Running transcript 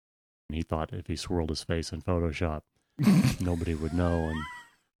And he thought if he swirled his face in Photoshop, nobody would know. And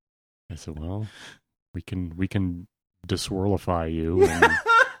I said, well, we can deswirlify you.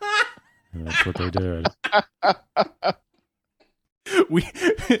 And that's what they did.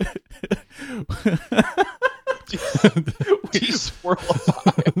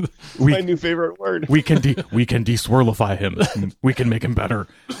 Deswirlify. My new favorite word. We can deswirlify him. We can make him better,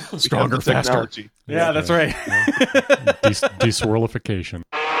 stronger, faster. Yeah, that's right. Deswirlification.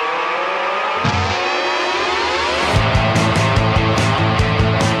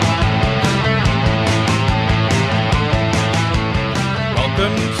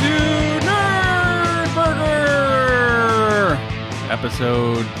 Welcome to Nerd Burger,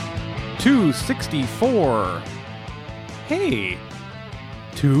 episode 264. Hey,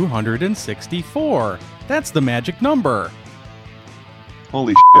 264. That's the magic number.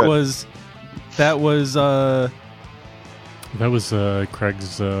 Holy shit. That was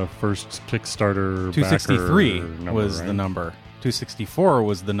Craig's first Kickstarter 263 number, was right? the number. 264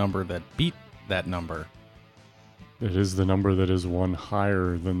 was the number that beat that number. It is the number that is one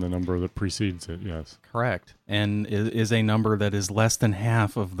higher than the number that precedes it, yes. Correct. And is a number that is less than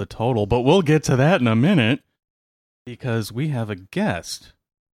half of the total. But we'll get to that in a minute because we have a guest.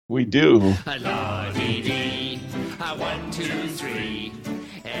 We do. La-dee-dee, 1, 2, 3,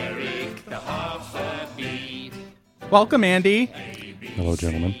 Eric the Hoffer Bee. Welcome, Andy. Hello,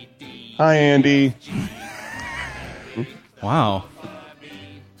 gentlemen. Hi, Andy. Wow.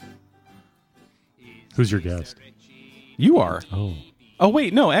 Who's your guest? You are. Oh,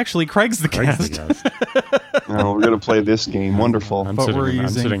 wait, no, actually, Craig's the guest. Now we're going to play this game. Wonderful. I'm But sitting, we're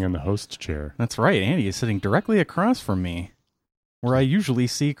sitting in the host chair. That's right. Andy is sitting directly across from me, where I usually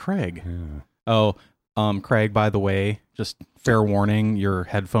see Craig. Yeah. Craig, by the way, just fair warning, your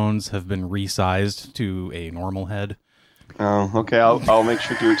headphones have been resized to a normal head. Oh, okay. I'll make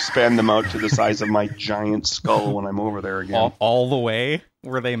sure to expand them out to the size of my giant skull when I'm over there again. All the way?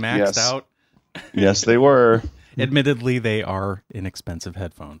 Were they maxed Yes. out? Yes, they were. Admittedly, they are inexpensive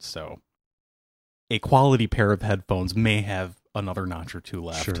headphones, so a quality pair of headphones may have another notch or two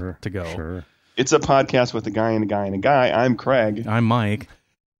left to go. Sure. It's a podcast with a guy and a guy and a guy. I'm Craig. I'm Mike.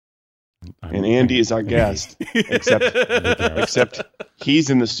 And Andy is our guest. Except he's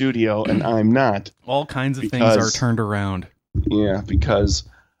in the studio and I'm not. All kinds of things Because- are turned around. Yeah, because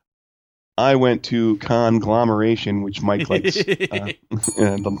I went to Conglomeration, which Mike likes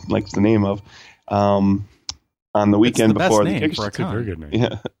likes the name of, on the weekend It's the best before the name for a Kickstarter. It's a very good name.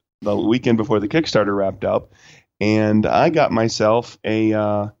 Yeah, the weekend before the Kickstarter wrapped up, and I got myself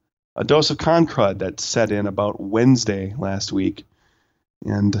a dose of con crud that set in about Wednesday last week,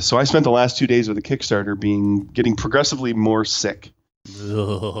 and so I spent the last 2 days of the Kickstarter getting progressively more sick.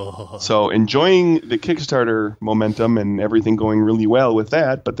 So enjoying the Kickstarter momentum and everything going really well with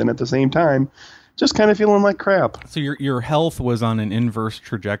that, but then at the same time, just kind of feeling like crap. So your health was on an inverse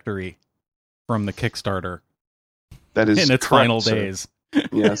trajectory from the Kickstarter That is in its correct, final sir. days.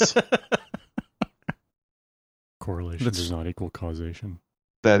 Yes, Correlation That's- does not equal causation.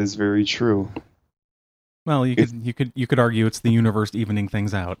 that is very true. Well, you could argue it's the universe evening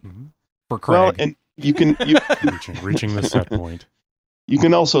things out for Craig. Well, and you can Reaching the set point. you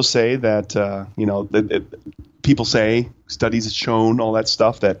can also say that that people say studies have shown all that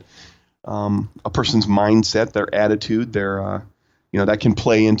stuff that a person's mindset, their attitude, their that can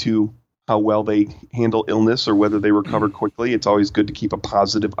play into how well they handle illness or whether they recover quickly. It's always good to keep a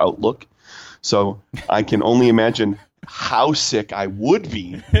positive outlook. So I can only imagine how sick I would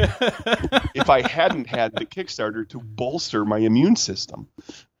be if I hadn't had the Kickstarter to bolster my immune system.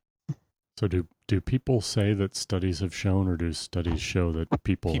 So do people say that studies have shown, or do studies show that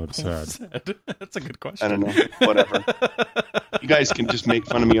people have said? That's a good question. I don't know. Whatever. You guys can just make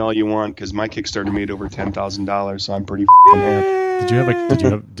fun of me all you want because my Kickstarter made over $10,000, so I'm pretty f***ing happy. Did you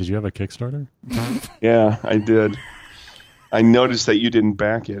have a Kickstarter? Yeah, I did. I noticed that you didn't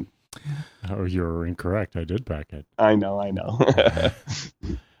back it. Oh, you're incorrect. I did back it. I know.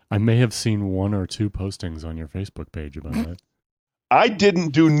 I may have seen one or two postings on your Facebook page about it. I didn't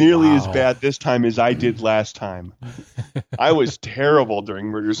do nearly as bad this time as I did last time. I was terrible during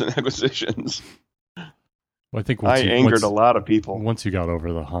mergers and acquisitions. Well, I think I angered a lot of people. Once you got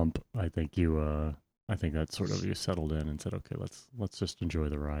over the hump, I think I think that sort of you settled in and said, okay, let's just enjoy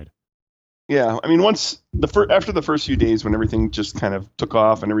the ride. Yeah, I mean, after the first few days when everything just kind of took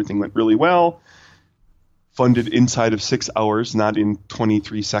off and everything went really well, funded inside of 6 hours, not in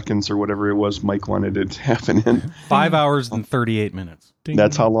 23 seconds or whatever it was Mike wanted it to happen in. 5 hours and 38 minutes. Ding.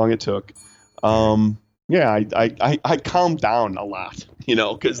 That's how long it took. yeah, I calmed down a lot,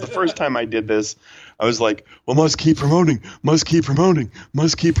 because the first time I did this, I was like, well, must keep promoting.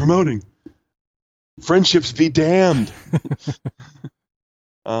 Friendships be damned.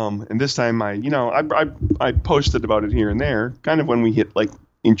 And this time I posted about it here and there, kind of when we hit like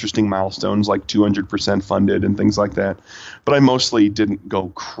interesting milestones like 200% funded and things like that. But I mostly didn't go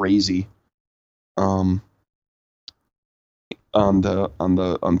crazy on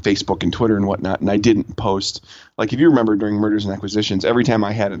Facebook and Twitter and whatnot. And I didn't post, like, if you remember during Murders and Acquisitions, every time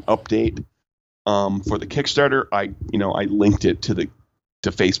I had an update for the Kickstarter, I linked it to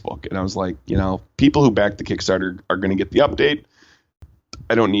Facebook, and I was like, people who back the Kickstarter are going to get the update.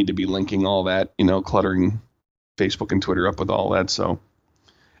 I don't need to be linking all that, cluttering Facebook and Twitter up with all that. So,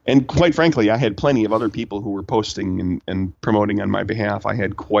 and quite frankly, I had plenty of other people who were posting and promoting on my behalf. I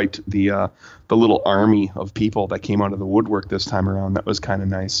had quite the little army of people that came out of the woodwork this time around. That was kind of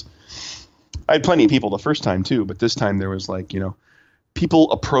nice. I had plenty of people the first time too, but this time there was like,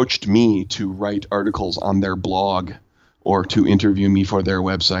 people approached me to write articles on their blog or to interview me for their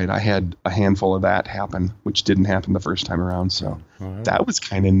website. I had a handful of that happen, which didn't happen the first time around. So that was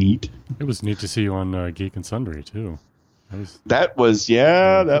kind of neat. It was neat to see you on Geek and Sundry too. That was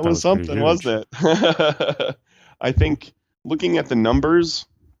something, wasn't it? I think looking at the numbers,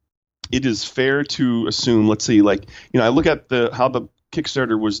 it is fair to assume, let's see, like, I look at how the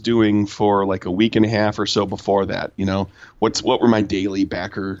Kickstarter was doing for like a week and a half or so before that, what were my daily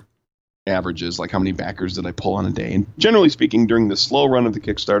backer averages, like how many backers did I pull on a day? And generally speaking, during the slow run of the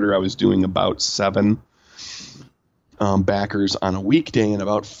Kickstarter, I was doing about 7 backers on a weekday and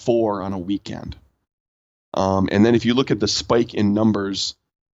about 4 on a weekend. And then if you look at the spike in numbers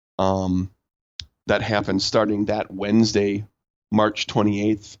that happened starting that Wednesday, March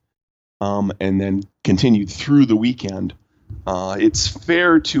 28th, and then continued through the weekend, it's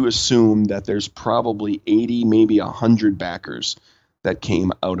fair to assume that there's probably 80, maybe 100 backers that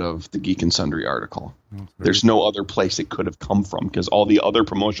came out of the Geek and Sundry article. There's no other place it could have come from because all the other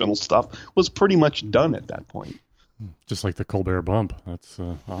promotional stuff was pretty much done at that point. Just like the Colbert Bump. That's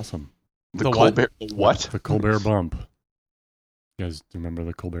awesome. The Colbert what? The Colbert Bump. You guys remember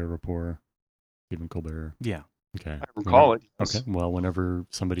the Colbert Report? Stephen Colbert? Yeah. Okay. I recall it. Okay. Well, whenever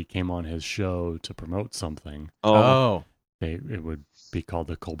somebody came on his show to promote something, it would be called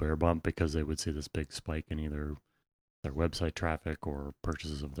the Colbert Bump because they would see this big spike in either their website traffic or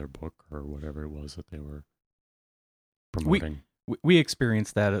purchases of their book or whatever it was that they were promoting. We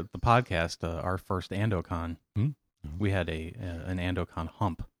experienced that at the podcast, our first AndoCon. We had an AndoCon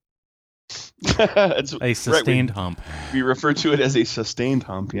hump. It's a sustained hump. We refer to it as a sustained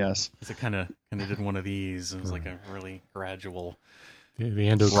hump, yes. It kind of did one of these. It was like a really gradual the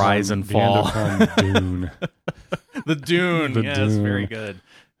AndoCon, rise and fall. The AndoCon Dune. The Dune, yes, Dune. Very good.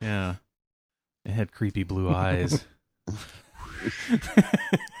 Yeah. It had creepy blue eyes.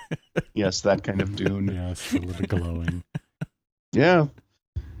 Yes, that kind of Dune. Yes, a little glowing. Yeah.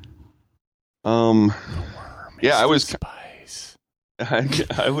 Yeah, I was spice.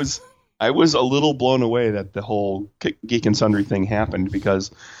 I was a little blown away that the whole Geek and Sundry thing happened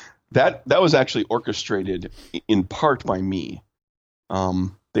because that was actually orchestrated in part by me.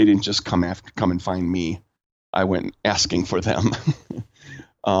 They didn't just come and find me. I went asking for them.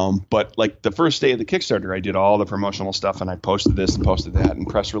 But like the first day of the Kickstarter, I did all the promotional stuff and I posted this and posted that and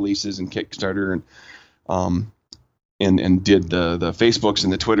press releases and Kickstarter and did the Facebooks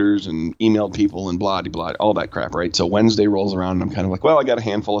and the Twitters and emailed people and blah, blah, all that crap, right? So Wednesday rolls around and I'm kind of like, well, I got a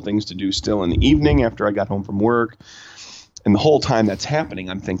handful of things to do still in the evening after I got home from work. And the whole time that's happening,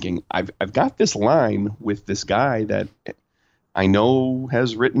 I'm thinking, I've got this line with this guy that I know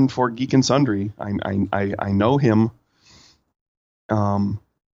has written for Geek and Sundry. I know him.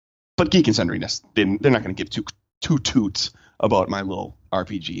 But Geek and Sundry, they're not going to give two toots about my little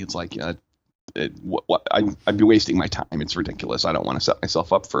RPG. It's like, I'd be wasting my time. It's ridiculous. I don't want to set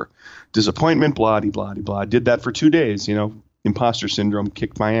myself up for disappointment, blah, blah, blah. Did that for 2 days, imposter syndrome,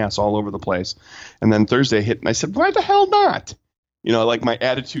 kicked my ass all over the place. And then Thursday hit and I said, why the hell not? Like my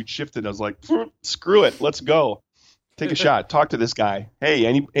attitude shifted. I was like, screw it. Let's go. Take a shot. Talk to this guy.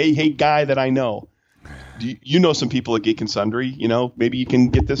 Hey, guy that I know. Do you know some people at Geek and Sundry? Maybe you can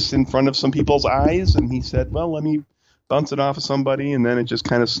get this in front of some people's eyes. And he said, well, let me bounce it off of somebody. And then it just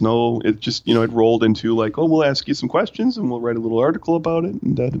kind of it rolled into like, oh, we'll ask you some questions and we'll write a little article about it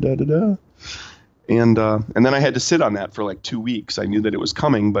and da-da-da-da-da. And then I had to sit on that for like 2 weeks. I knew that it was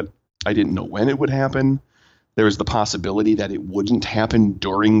coming, but I didn't know when it would happen. There was the possibility that it wouldn't happen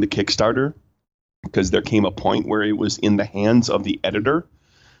during the Kickstarter because there came a point where it was in the hands of the editor.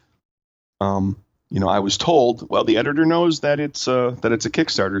 I was told, well, the editor knows that it's a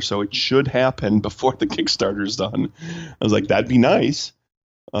Kickstarter, so it should happen before the Kickstarter's done. I was like, that'd be nice.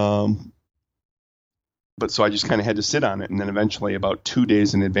 But so I just kind of had to sit on it, and then eventually, about 2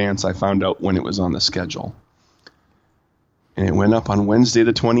 days in advance, I found out when it was on the schedule. And it went up on Wednesday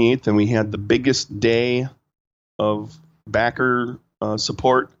the 28th, and we had the biggest day of backer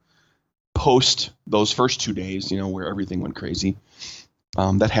support post those first 2 days, where everything went crazy.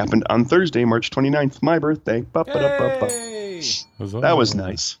 That happened on Thursday, March 29th, my birthday. That was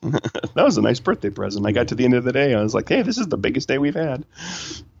nice. That was a nice birthday present. I got to the end of the day. I was like, hey, this is the biggest day we've had.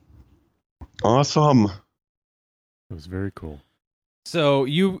 Awesome. It was very cool. So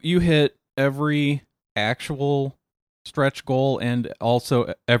you hit every actual stretch goal and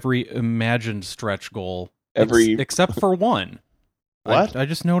also every imagined stretch goal. Except for one. What? I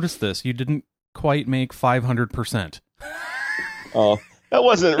just noticed this. You didn't quite make 500%. Oh, that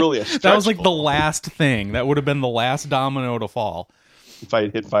wasn't really a stretch That was like goal. the last thing. That would have been the last domino to fall. If I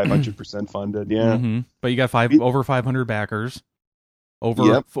had hit 500% funded, yeah. Mm-hmm. But you got over 500 backers.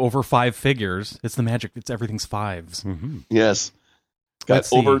 Over 5 figures. It's the magic. It's everything's fives. Mm-hmm. Yes.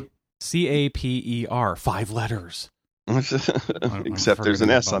 Let's over see. CAPER, 5 letters. Except there's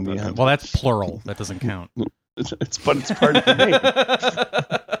an S on the end. Well, that's plural. That doesn't count. It's part of the name.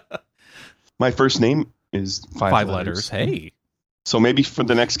 My first name is 5 letters. Hey. So maybe for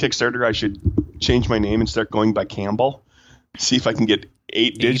the next Kickstarter, I should change my name and start going by Campbell. See if I can get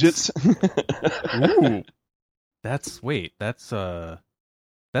 8 digits. Ooh. That's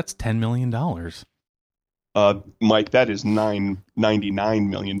 $10 million. Mike, that is $999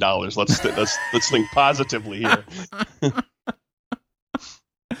 million. Let's think positively here.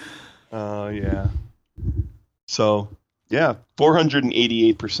 Yeah. So yeah,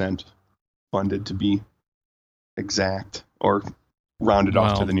 488% funded to be exact, or rounded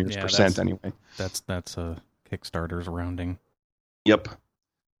off to the nearest percent anyway. That's a Kickstarter's rounding. Yep.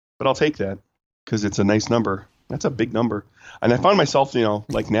 But I'll take that because it's a nice number. That's a big number. And I found myself,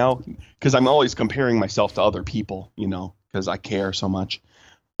 like now, because I'm always comparing myself to other people, because I care so much.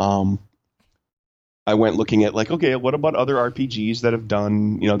 I went looking at okay, what about other RPGs that have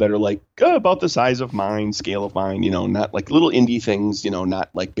done, that are like about the size of mine, scale of mine, not like little indie things, not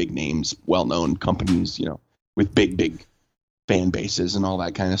like big names, well-known companies, with big fan bases and all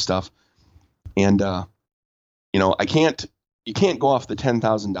that kind of stuff. And, you can't go off the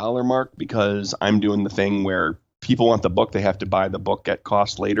 $10,000 mark because I'm doing the thing where people want the book. They have to buy the book at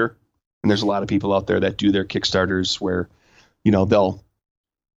cost later. And there's a lot of people out there that do their Kickstarters where,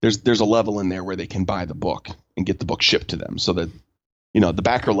 there's a level in there where they can buy the book and get the book shipped to them so that, the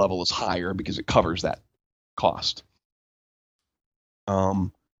backer level is higher because it covers that cost.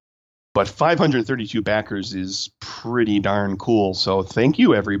 But 532 backers is pretty darn cool. So thank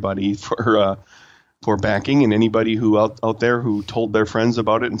you everybody for backing, and anybody who out there who told their friends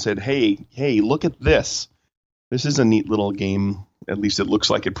about it and said, hey, look at this. This is a neat little game. At least it looks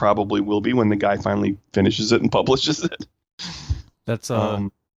like it probably will be when the guy finally finishes it and publishes it. That's a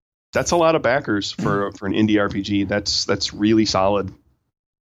lot of backers for an indie RPG. That's really solid.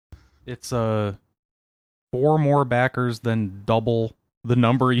 It's 4 more backers than double the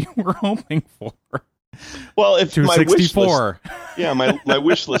number you were hoping for. Well, if 264. My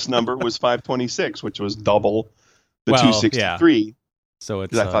wish list number was 526, which was double the 263. Yeah. So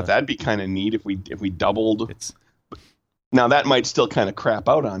it's I thought that'd be kind of neat if we doubled. Now that might still kind of crap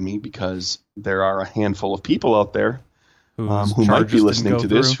out on me because there are a handful of people out there who might be listening to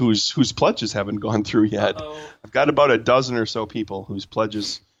this whose pledges haven't gone through yet. Uh-oh. I've got about a dozen or so people whose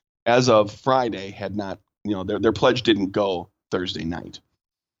pledges, as of Friday, had not. Their pledge didn't go Thursday night.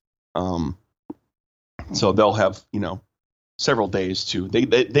 So they'll have, several days to,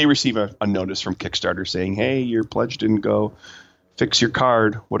 they receive a notice from Kickstarter saying, hey, your pledge didn't go, fix your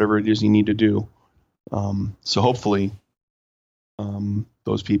card, whatever it is you need to do. So hopefully,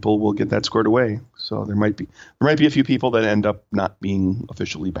 those people will get that squared away. So there might be a few people that end up not being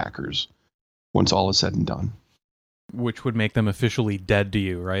officially backers once all is said and done. Which would make them officially dead to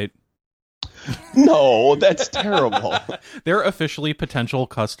you, right? No, that's terrible. They're officially potential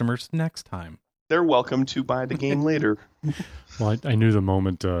customers next time. They're welcome to buy the game later. Well, I knew the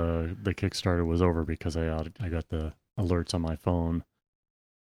moment the Kickstarter was over because I got the alerts on my phone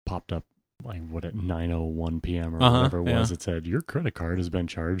popped up at 9:01 p.m. or whatever it was. It said your credit card has been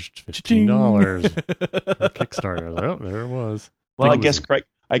charged $15 for Kickstarter. I was like, oh, there it was. Well,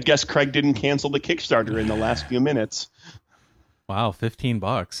 I guess Craig didn't cancel the Kickstarter in the last few minutes. Wow,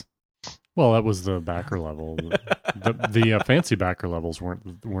 $15. Well, that was the backer level. The fancy backer levels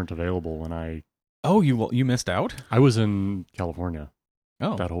weren't available when I. Oh, you missed out? I was in California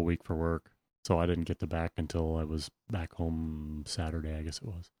that whole week for work. So I didn't get the back until I was back home Saturday, I guess it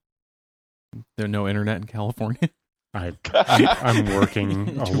was. There's no internet in California. I'm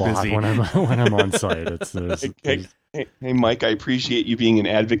working a lot when I'm on site. Hey, Mike, I appreciate you being an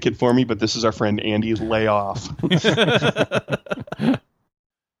advocate for me, but this is our friend Andy. Lay off. When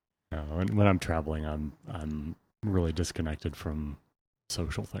I'm traveling, I'm really disconnected from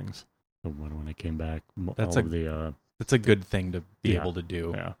social things. So when I came back, that's a good thing to be able to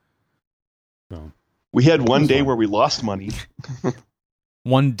do. Yeah. So we had one day where we lost money.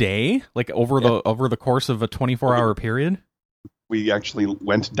 One day, like over the course of a 24-hour period, we actually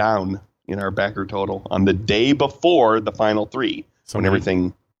went down in our backer total on the day before the final three, when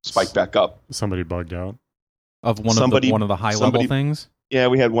everything spiked back up. Somebody bugged out of one of the high level things. Yeah,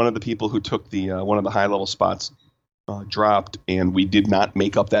 we had one of the people who took the one of the high level spots dropped, and we did not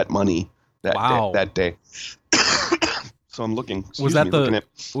make up that money that day. So I'm looking. Looking at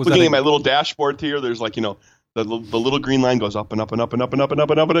my little dashboard here. There's like the little green line goes up and up and up and up and up and up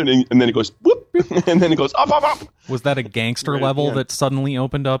and up and then it goes whoop, and then it goes up, up, up. Was that a gangster level that suddenly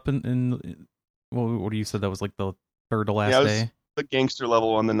opened up in what do you said that was like the third to last day? The gangster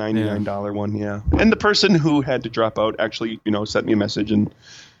level on the $99 one, yeah. And the person who had to drop out actually, sent me a message, and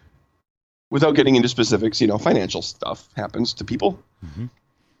without getting into specifics, financial stuff happens to people. Mm-hmm.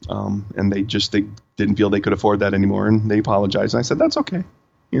 And they didn't feel they could afford that anymore, and they apologized. And I said, that's okay.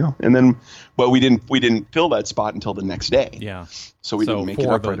 And then, we didn't fill that spot until the next day. Yeah. So we didn't make it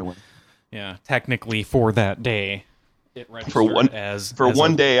up right away. Yeah. Technically, for that day, it registered as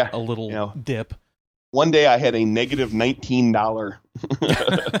one day a little dip. One day I had a negative $19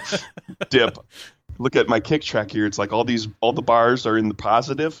 dip. Look at my kick track here. It's like all the bars are in the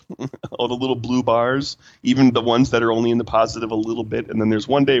positive, all the little blue bars, even the ones that are only in the positive a little bit. And then there's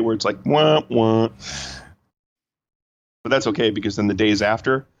one day where it's like, wah, wah. But that's okay, because then the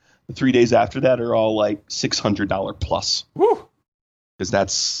 3 days after that are all like $600 plus. Woo! Because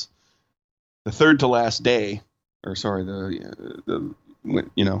that's the third to last day, or sorry, like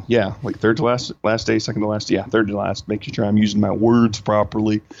third to last day, second to last, third to last, making sure I'm using my words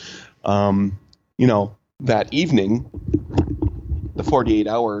properly. That evening, the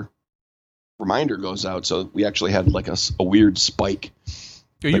 48-hour reminder goes out, so we actually had like a weird spike.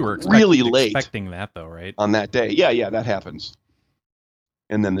 You were really late expecting that, though, right? On that day. Yeah, that happens.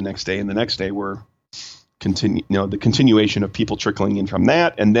 And then the next day we're the continuation of people trickling in from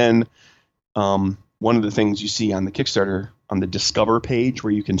that. And then one of the things you see on the Kickstarter, on the Discover page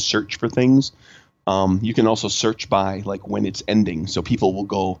where you can search for things, you can also search by like when it's ending. So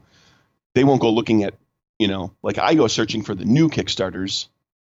people they won't go looking at, like I go searching for the new Kickstarters.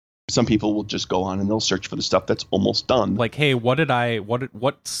 Some people will just go on and they'll search for the stuff that's almost done. Like, hey, what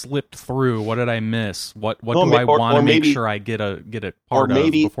slipped through? What did I miss? What do I want to make sure I get it part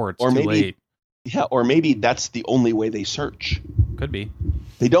of before it's too late? Yeah, or maybe that's the only way they search. Could be.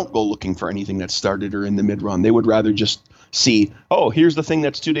 They don't go looking for anything that's started or in the mid-run. They would rather just see, oh, here's the thing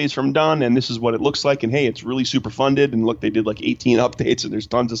that's 2 days from done, and this is what it looks like, and hey, it's really super funded, and look, they did like 18 updates, and there's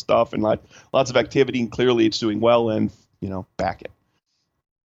tons of stuff, and lots of activity, and clearly it's doing well, and, back it.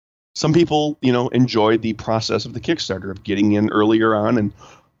 Some people, enjoy the process of the Kickstarter, of getting in earlier on and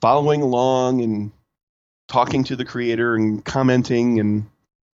following along and talking to the creator and commenting and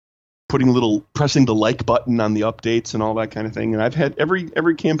pressing the like button on the updates and all that kind of thing. And I've had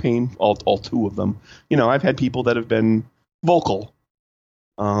every campaign, all two of them, I've had people that have been vocal.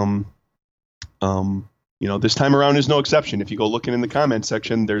 This time around is no exception. If you go looking in the comment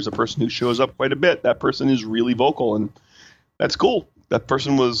section, there's a person who shows up quite a bit. That person is really vocal, and that's cool. That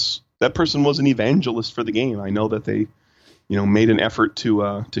person was an evangelist for the game. I know that they, made an effort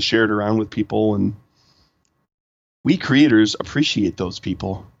to share it around with people, and we creators appreciate those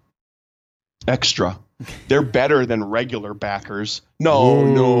people. Extra. They're better than regular backers. No,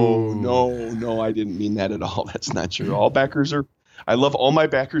 I didn't mean that at all. That's not true. All backers I love all my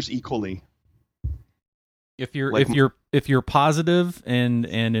backers equally. If you're positive and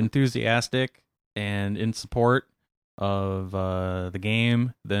enthusiastic and in support of the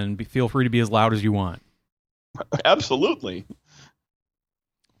game, then feel free to be as loud as you want. Absolutely.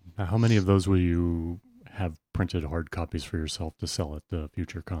 How many of those will you have printed hard copies for yourself to sell at the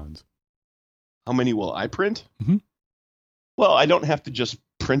future cons? How many will I print? Mm-hmm. Well, I don't have to just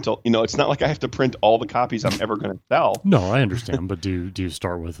print. It's not like I have to print all the copies I'm ever going to sell. No, I understand. But do you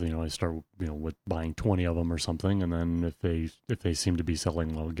start with with buying 20 of them or something, and then if they seem to be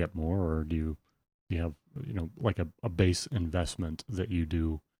selling well, get more, or do you have like a base investment that you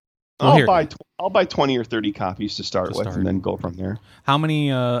do? I'll buy 20 or 30 copies to start with, and then go from there. How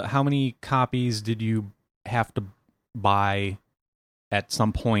many copies did you have to buy at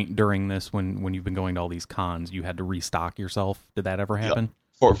some point during this, when you've been going to all these cons, you had to restock yourself. Did that ever happen?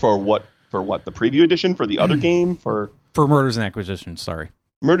 For what? For what? The preview edition? For the other game? For Murders and Acquisitions, sorry.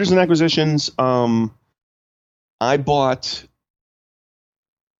 Murders and Acquisitions, I bought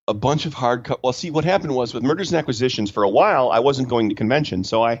a bunch of hardcover. Well, see, what happened was with Murders and Acquisitions, for a while, I wasn't going to conventions,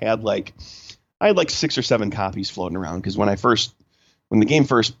 so I had like 6 or 7 copies floating around, because when the game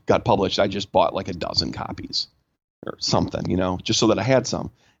first got published, I just bought like a dozen copies or something, just so that I had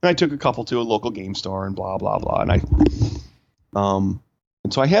some. And I took a couple to a local game store and blah, blah, blah.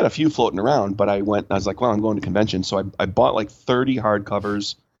 And so I had a few floating around, but I was like, well, I'm going to convention. So I bought like 30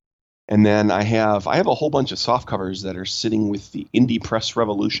 hardcovers. And then I have a whole bunch of soft covers that are sitting with the Indie Press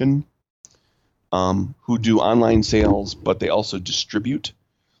Revolution, who do online sales, but they also distribute.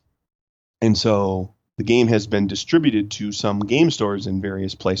 And so the game has been distributed to some game stores in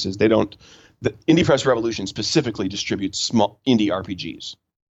various places. The Indie Press Revolution specifically distributes small indie RPGs.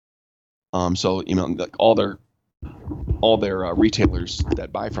 So like all their retailers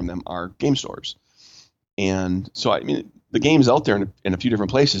that buy from them are game stores. And so the game's out there in a few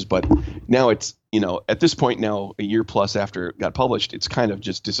different places, but now it's at this point now, a year plus after it got published, it's kind of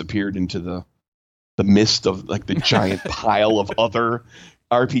just disappeared into the mist of like the giant pile of other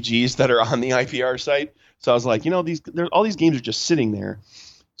RPGs that are on the IPR site. So I was like, all these games are just sitting there.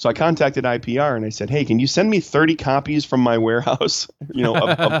 So I contacted IPR and I said, hey, can you send me 30 copies from my warehouse,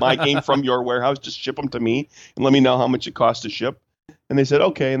 of my game from your warehouse? Just ship them to me and let me know how much it costs to ship. And they said,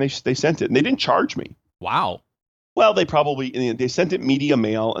 okay. And they sent it, and they didn't charge me. Wow. Well, they sent it media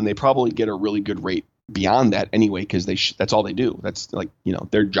mail, and they probably get a really good rate beyond that anyway, because that's all they do. That's like,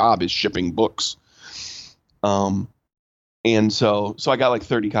 their job is shipping books. And so I got like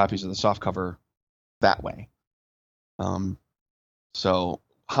 30 copies of the softcover that way. So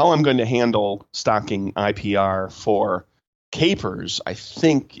how I'm going to handle stocking IPR for Capers, I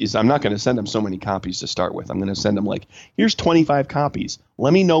think, is I'm not going to send them so many copies to start with. I'm going to send them like, here's 25 copies.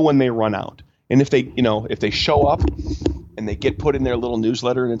 Let me know when they run out. And if they show up and they get put in their little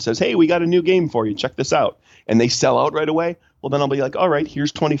newsletter and it says, hey, we got a new game for you, check this out, and they sell out right away, well, then I'll be like, all right,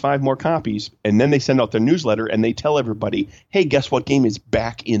 here's 25 more copies. And then they send out their newsletter and they tell everybody, hey, guess what game is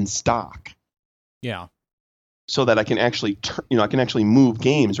back in stock? Yeah. So that I can actually, move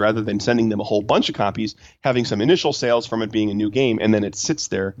games rather than sending them a whole bunch of copies, having some initial sales from it being a new game, and then it sits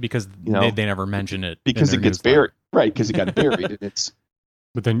there because they never mention it because it gets buried, right? Because it got buried, and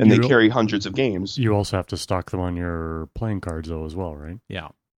but then they carry hundreds of games. You also have to stock them on your playing cards though as well, right? Yeah.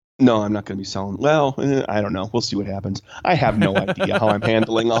 No, I'm not going to be selling. Well, I don't know. We'll see what happens. I have no idea how I'm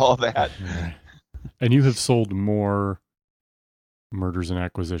handling all of that. And you have sold more Murders and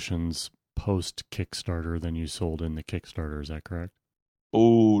Acquisitions post Kickstarter than you sold in the Kickstarter. Is that correct?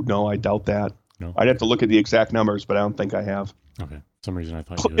 Oh, no, I doubt that. No, I'd have to look at the exact numbers, but I don't think I have. Okay. For some reason I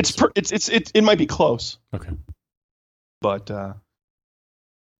thought you had it might be close. Okay. But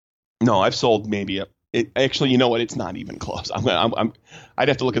no, I've sold maybe actually, you know what? It's not even close. I'd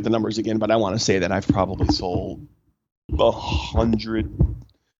have to look at the numbers again, but I want to say that I've probably sold 100,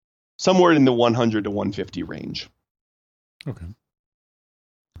 somewhere in the 100 to 150 range. Okay.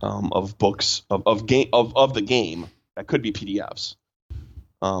 Of books of the game that could be PDFs.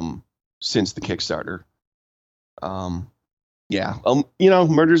 Since the Kickstarter. Yeah.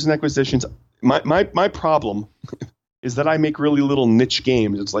 Murders and Acquisitions. My problem is that I make really little niche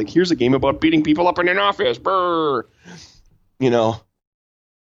games. It's like, here's a game about beating people up in an office. Brr.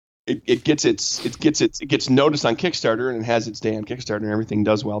 It gets noticed on Kickstarter, and it has its day on Kickstarter, and everything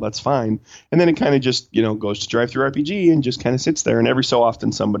does well. That's fine. And then it kind of just, goes to DriveThru RPG and just kind of sits there, and every so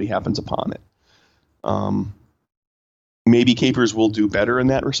often somebody happens upon it. Maybe Capers will do better in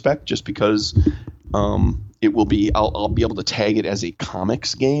that respect, just because it will be, I'll be able to tag it as a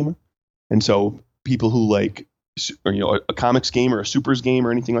comics game. And so people who like, a comics game or a supers game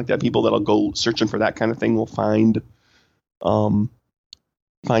or anything like that, people that'll go searching for that kind of thing will find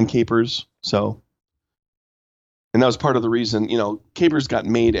Capers. So, and that was part of the reason, Capers got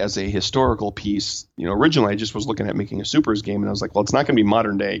made as a historical piece. Originally I just was looking at making a supers game, and I was like, well, it's not going to be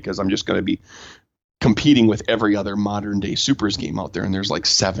modern day, because I'm just going to be competing with every other modern day supers game out there, and there's like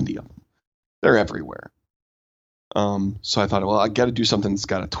 70 of them. They're everywhere. So I thought, well, I got to do something that's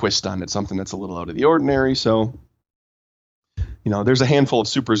got a twist on it, something that's a little out of the ordinary. So, there's a handful of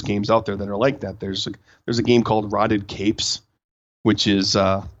supers games out there that are like that. There's a game called Rotted Capes, which is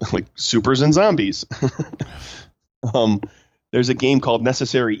like supers and zombies. There's a game called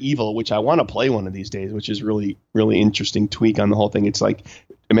Necessary Evil, which I want to play one of these days, which is really, really interesting tweak on the whole thing. It's like,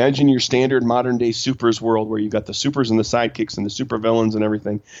 imagine your standard modern day supers world where you've got the supers and the sidekicks and the super villains and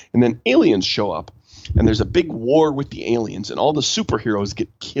everything. And then aliens show up. and there's a big war with the aliens, and all the superheroes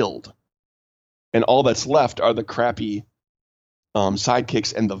get killed, and all that's left are the crappy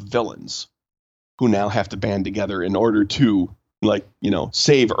sidekicks and the villains, who now have to band together in order to,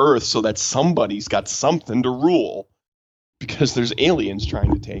 save Earth so that somebody's got something to rule, because there's aliens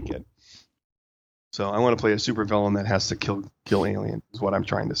trying to take it. So I want to play a supervillain that has to kill aliens, is what I'm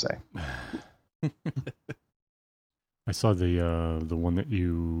trying to say. I saw the one that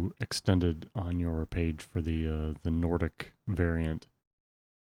you extended on your page for the Nordic variant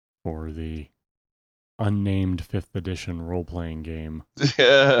for the unnamed 5th edition role-playing game.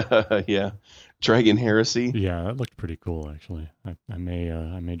 Yeah. Dragon Heresy. Yeah, that looked pretty cool, actually. I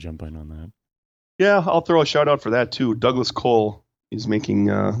may jump in on that. Yeah, I'll throw a shout out for that too. Douglas Cole is making.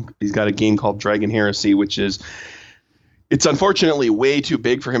 He's got a game called Dragon Heresy, which is. It's unfortunately way too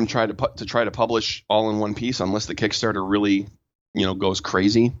big for him to try to publish all in one piece, unless the Kickstarter really, goes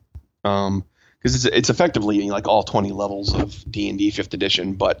crazy. Because it's effectively like all 20 levels of D&D 5th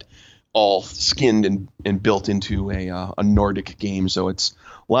edition, but all skinned and built into a Nordic game. So it's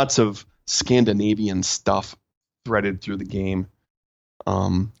lots of Scandinavian stuff threaded through the game.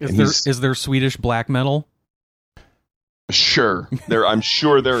 Is there Swedish black metal? Sure, I'm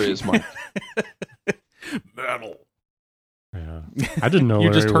sure there is, Mike. Metal. Yeah, I didn't know. You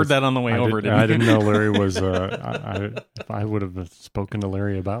Larry just heard that on the way over. I didn't know Larry was. If I would have spoken to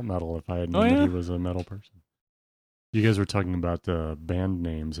Larry about metal if I had known that he was a metal person. You guys were talking about band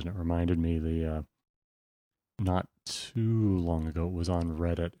names, and it reminded me the not too long ago it was on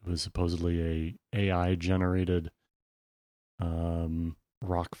Reddit. It was supposedly a AI generated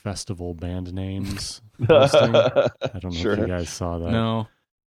rock festival band names posting. I don't know if you guys saw that. No.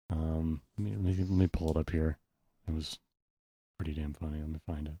 Let me pull it up here. It was pretty damn funny. Let me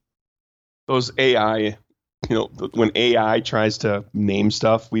find it. Those AI, when AI tries to name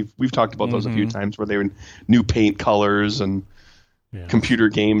stuff, we've talked about those a few times, where they were new paint colors and computer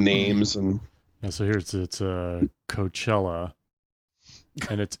game names and. Yeah, so here it's Coachella,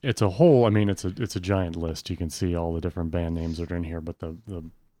 and it's a whole. I mean, it's a giant list. You can see all the different band names that are in here, but the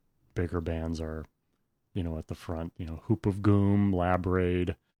bigger bands are, at the front. Hoop of Goom,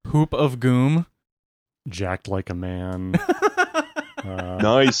 Lab-Raid, Hoop of Goom, Jacked Like a Man.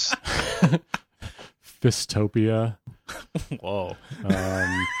 Nice. Fistopia. Whoa.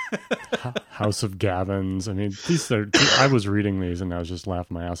 House of Gavins. I mean, I was reading these and I was just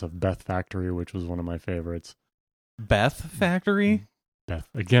laughing my ass off. Beth Factory, which was one of my favorites. Beth Factory? Beth.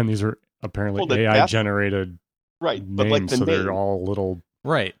 Again, these are apparently AI Beth, generated right, names, but like the so name, they're all little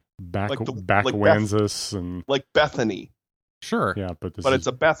Backwanzus and like Bethany. Sure. Yeah, but it's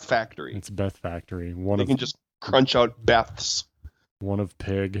a Beth Factory. It's Beth Factory. They can just crunch out Beths. One of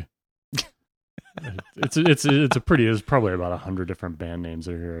Pig. There's probably about 100 different band names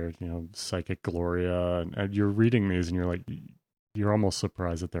that are here. Psychic Gloria, and you're reading these and you're almost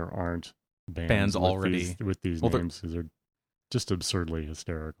surprised that there aren't bands already with these names, because they're just absurdly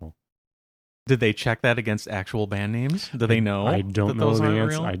hysterical. Did they check that against actual band names? Do they know? I don't know the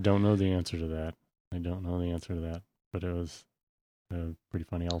answer. Real? I don't know the answer to that. But it was pretty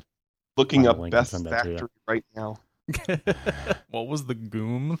funny. I'll looking up Beth Factory right now. What was the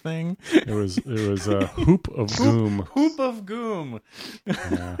Goom thing? It was a Hoop of Goom. Hoop of Goom.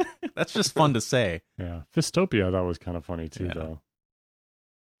 Yeah. That's just fun to say. Yeah. Fistopia, that was kind of funny too, though.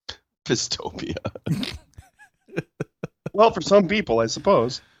 Fistopia. Well, for some people, I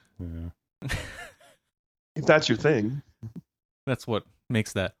suppose. Yeah. If that's your thing. That's what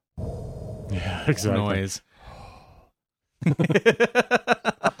makes that noise.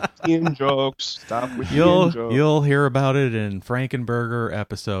 In jokes. Stop with jokes. You'll hear about it in Frankenberger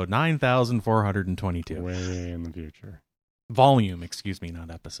episode 9422. Way in the future. Volume, excuse me,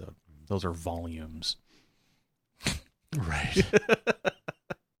 not episode. Those are volumes. Right.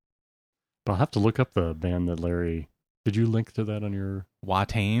 But I'll have to look up the band that Larry... Did you link to that on your...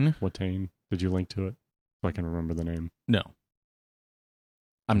 Watain? Did you link to it? So I can remember the name. No.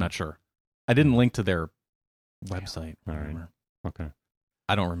 I'm not sure. I didn't link to their website. All right. Okay.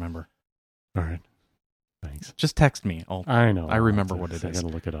 I don't remember. All right. Thanks. Just text me. I know. I remember what it is. I gotta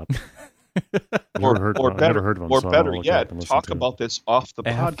look it up. Or better yet, talk about this off the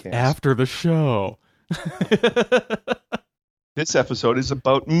podcast. After the show. This episode is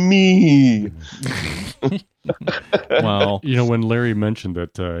about me. Well, when Larry mentioned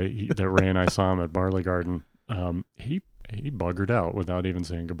that that Ray and I saw him at Barley Garden, he buggered out without even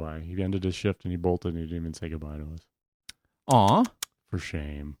saying goodbye. He ended his shift and he bolted and he didn't even say goodbye to us. Aw. For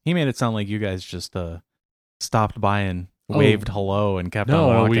shame. He made it sound like you guys just stopped by and waved hello and kept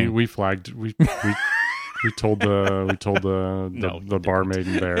on walking. We flagged. We We told the No, the barmaid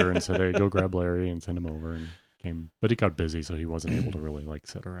there and said, "Hey, go grab Larry and send him over." And came, but he got busy, so he wasn't able to really like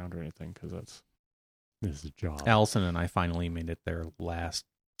sit around or anything because that's his job. Allison and I finally made it there last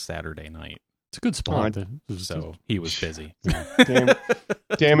Saturday night, It's a good spot. so he was busy.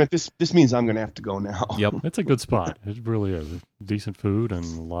 Damn it! This means I'm gonna have to go now. Yep. It's a good spot. It really is. Decent food and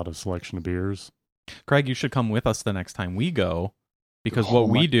a lot of selection of beers. Craig, you should come with us the next time we go, because Oh what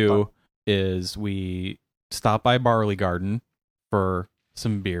we my do God. is we stop by Barley Garden for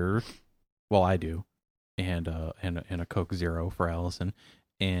some beer. Well, I do, and a Coke Zero for Allison,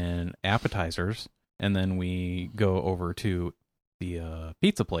 and appetizers, and then we go over to the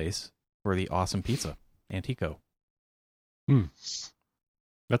pizza place for the awesome pizza, Antico,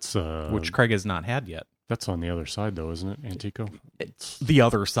 That's which Craig has not had yet. that's on the other side though, isn't it? Antico. It's the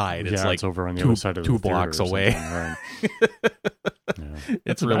other side. It's yeah, like it's over on the two- other side of two the theater blocks or away. something, right. Yeah.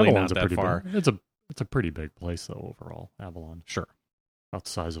 It's really Avalon's not a that pretty far. Big, it's a pretty big place though overall. Avalon, Sure, about the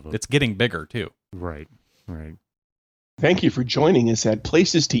size of a it's getting bigger too. right. Thank you for joining us at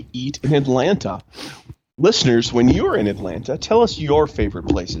Places to Eat in Atlanta. Listeners, when you're in Atlanta, tell us your favorite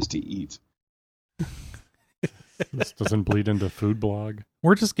places to eat. This doesn't bleed into food blog.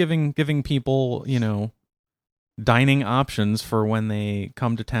 We're just giving people, dining options for when they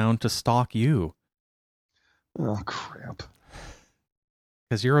come to town to stalk you, Oh, crap.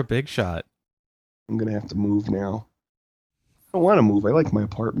 because you're a big shot. I'm going to have to move now. I don't want to move. I like my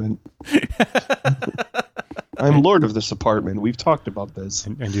apartment. I'm lord of this apartment. We've talked about this.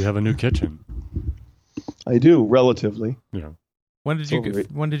 And you have a new kitchen. I do, relatively. Yeah, When did you Over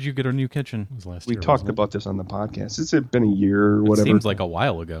get? When did you get a new kitchen? it was last We year. talked wasn't it? about this on the podcast. It's been a year or It whatever. seems like a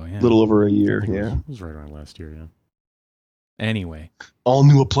while ago. Yeah. A little over a I year, think yeah. It was right around last year. Yeah, Anyway. All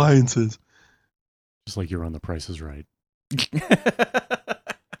new appliances. just like you're on The Price is Right.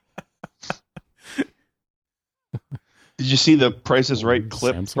 Did you see the Price is Right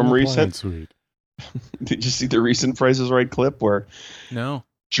clip Samsung from Appliance recent? Suite. Did you see the recent Price is Right clip where No.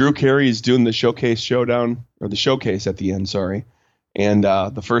 Drew Carey is doing the showcase showdown, or the showcase at the end, sorry. And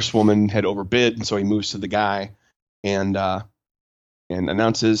the first woman had overbid, and so he moves to the guy and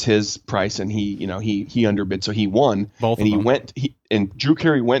announces his price, and he underbid, so he won. Both And of them. and Drew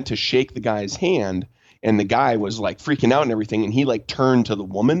Carey went to shake the guy's hand, and the guy was like freaking out and everything, and he like turned to the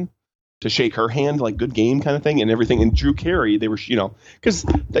woman to shake her hand, like good game kind of thing, and everything. And Drew Carey, they were, because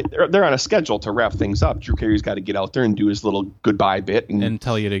they're on a schedule to wrap things up. Drew Carey's got to get out there and do his little goodbye bit and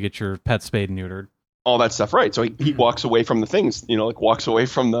tell you to get your pet spayed and neutered. all that stuff, right? So he walks away from the things, walks away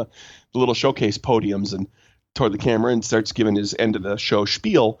from the little showcase podiums and toward the camera and starts giving his end of the show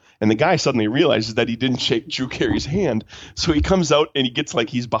spiel. And the guy suddenly realizes that he didn't shake Drew Carey's hand. So he comes out and he gets like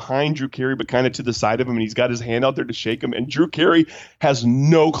he's behind Drew Carey, but kind of to the side of him. And he's got his hand out there to shake him. And Drew Carey has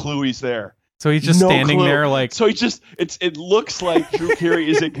no clue he's there. So he's just No standing clue. there like, So it looks like Drew Carey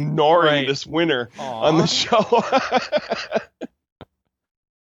is ignoring Right. this winner Aw. on the show.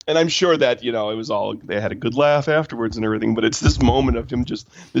 And I'm sure that, it was all, they had a good laugh afterwards and everything, but it's this moment of him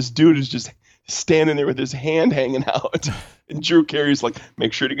this dude is just standing there with his hand hanging out. And Drew Carey's like,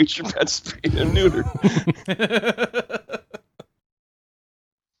 make sure to get your pet spayed and neutered.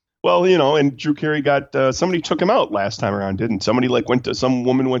 Well, and Drew Carey got, somebody took him out last time around, didn't somebody? Some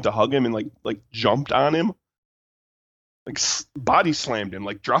woman went to hug him and like jumped on him. Like body slammed him,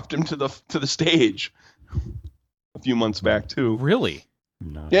 like dropped him to the stage a few months back too. really?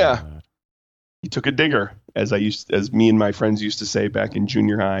 Not Yeah. that. He took a digger, as me and my friends used to say back in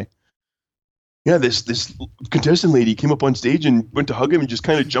junior high. Yeah, this contestant lady came up on stage and went to hug him and just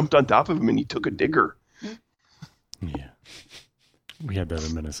kind of jumped on top of him, and he took a digger. Yeah. We had that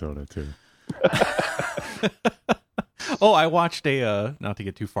in Minnesota too. Oh, I watched not to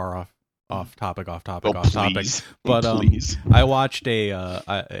get too far off topic, Please. but Please. I watched a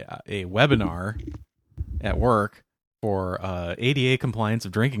webinar at work for ADA compliance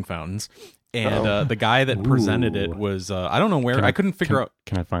of drinking fountains, and the guy that presented it Ooh. was I don't know where. Can I couldn't figure out.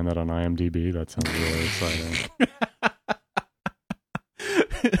 Can I find that on IMDb? That sounds really exciting.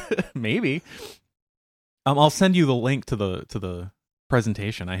 Maybe. I'll send you the link to the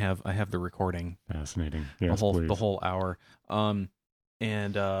presentation. I have the recording. Fascinating. Yes, the please. whole hour.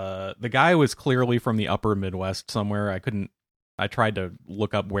 And the guy was clearly from the upper Midwest somewhere. I tried to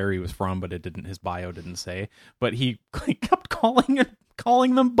look up where he was from, but his bio didn't say. But he kept calling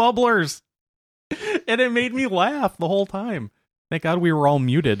them bubblers. And it made me laugh the whole time. Thank God we were all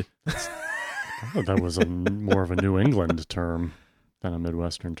muted. I thought that was more of a New England term than a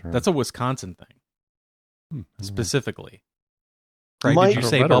Midwestern term. That's a Wisconsin thing, I don't know. specifically. Craig, Mike- did you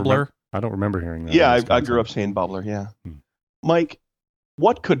say I don't bubbler? I don't remember hearing that. Yeah, in I Wisconsin. grew up saying bubbler, yeah. Hmm. Mike,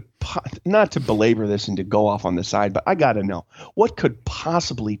 what could not to belabor this and to go off on the side, but I got to know what could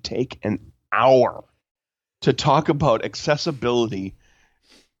possibly take an hour to talk about accessibility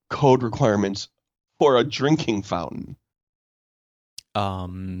code requirements for a drinking fountain.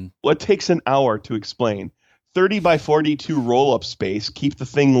 What takes an hour to explain? 30 by 42 roll-up space. Keep the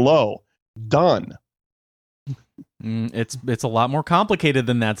thing low. Done. It's a lot more complicated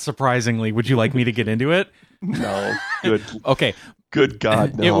than that, surprisingly. Would you like me to get into it? No. Good. Okay. Good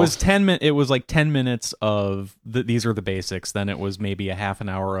God, no. It was 10 minutes. It was like 10 minutes of these are the basics. Then it was maybe a half an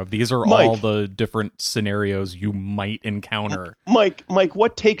hour of these are all the different scenarios you might encounter. Mike,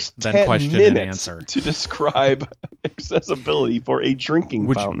 what takes then 10 question minutes and answer to describe accessibility for a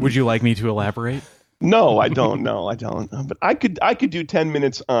drinking fountain? Would you like me to elaborate? No, I don't. No, I don't. But I could do 10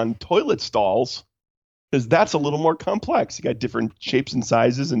 minutes on toilet stalls because that's a little more complex. You got different shapes and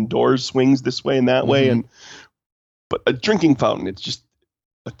sizes and doors swings this way and that way, but a drinking fountain, it's just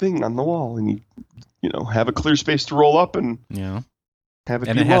a thing on the wall, and you have a clear space to roll up and have it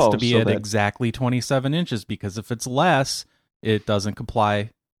and be it has low to be so at that, exactly 27 inches because if it's less, it doesn't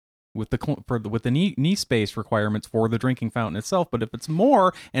comply with the knee space requirements for the drinking fountain itself. But if it's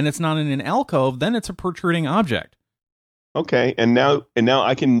more and it's not in an alcove, then it's a protruding object. Okay, and now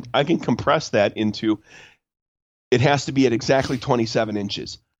I can compress that into it has to be at exactly 27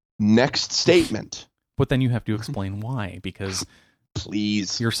 inches. Next statement. But then you have to explain why, because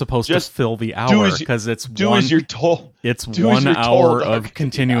please, you're supposed to just fill the hour because it's as you're told. It's 1 hour of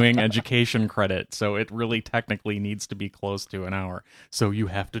continuing education credit, so it really technically needs to be close to an hour. So you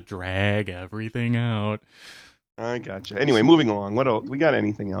have to drag everything out. I gotcha. Anyway, moving along. What else? We got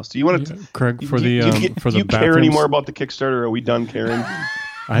anything else? Do you want to, Craig, for do you care any more about the Kickstarter? Or are we done caring?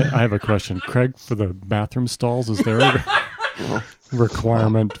 I have a question, Craig. For the bathroom stalls, is there a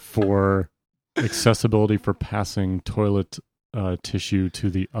requirement for accessibility for passing toilet tissue to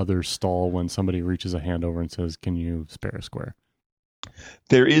the other stall when somebody reaches a hand over and says, "Can you spare a square?"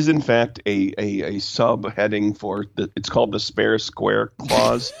 There is, in fact, a subheading for it's called the spare square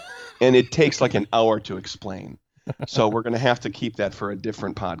clause, and it takes like an hour to explain. So we're going to have to keep that for a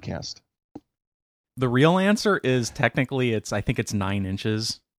different podcast. The real answer is technically I think it's 9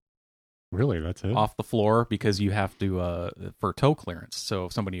 inches. Really, that's it? Off the floor because you have to for toe clearance. So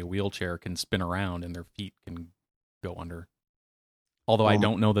if somebody in a wheelchair can spin around and their feet can go under. Although I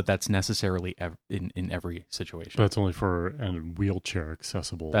don't know that that's necessarily in every situation. But that's only for a wheelchair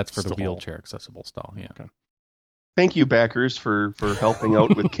accessible. That's for stall. the wheelchair accessible stall. Yeah. Okay. Thank you, backers, for helping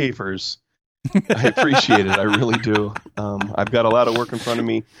out with CAFERS. I appreciate it. I really do. I've got a lot of work in front of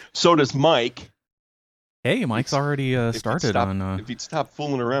me. So does Mike. Hey, Mike's already started on. If you'd stop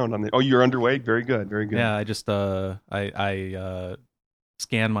fooling around on the. Oh, you're underway. Very good. Very good. Yeah, I just I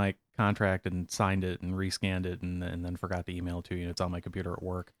scanned my contract and signed it and rescanned it and then forgot to email it to you. It's on my computer at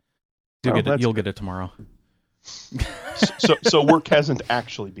work. You'll get it tomorrow. So work hasn't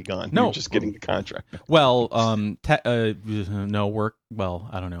actually begun. No, you're just getting the contract. Well, no work. Well,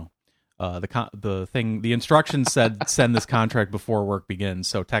 I don't know. The instructions said send this contract before work begins.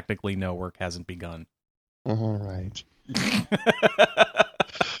 So technically, no work hasn't begun. All right.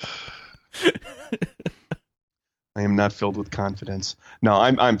 I am not filled with confidence. No,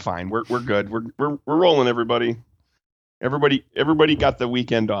 I'm fine. We're good. We're rolling, everybody. Everybody got the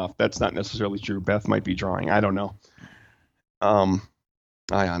weekend off. That's not necessarily true. Beth might be drawing. I don't know. I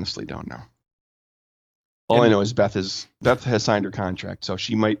honestly don't know. All I know is Beth has signed her contract, so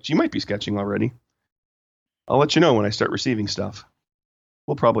she might be sketching already. I'll let you know when I start receiving stuff.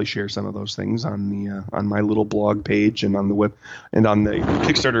 We'll probably share some of those things on the on my little blog page and on the web and on the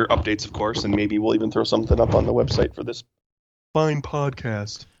Kickstarter updates, of course, and maybe we'll even throw something up on the website for this fine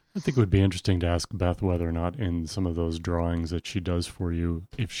podcast. I think it would be interesting to ask Beth whether or not in some of those drawings that she does for you,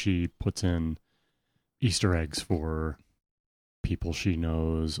 if she puts in Easter eggs for people she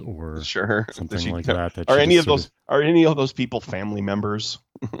knows or something like that. Are any of those people family members?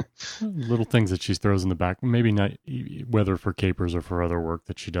 Little things that she throws in the back, maybe not whether for capers or for other work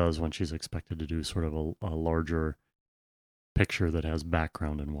that she does when she's expected to do sort of a larger picture that has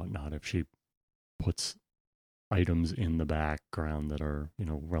background and whatnot. If she puts items in the background that are,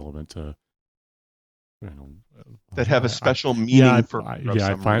 relevant to, that have a special meaning for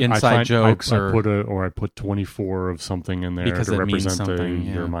inside jokes, I put 24 of something in there because to represent the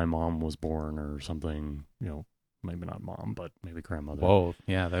year my mom was born or something. Maybe not mom, but maybe grandmother. Whoa,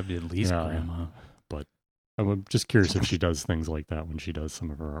 yeah, that'd be at least grandma. But I'm just curious if she does things like that when she does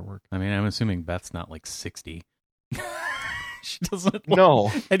some of her artwork. I mean, I'm assuming Beth's not like 60. She doesn't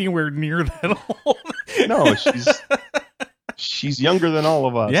look anywhere near that old. No, she's younger than all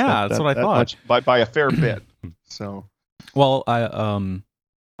of us. Yeah, that's what I thought. By a fair bit. So, well,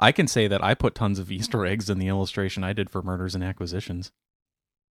 I can say that I put tons of Easter eggs in the illustration I did for Murders and Acquisitions.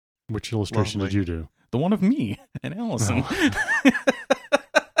 Which illustration did you do? The one of me and Allison. Oh.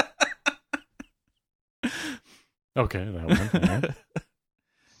 Okay, that one. Yeah.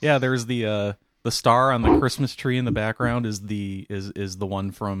 Yeah, there's the star on the Christmas tree in the background is the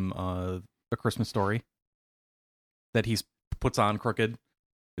one from A Christmas Story that he puts on crooked.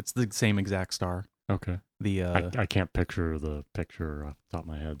 It's the same exact star. Okay. The I can't picture the picture off the top of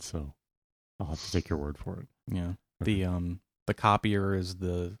my head, so I'll have to take your word for it. yeah. Okay. The copier is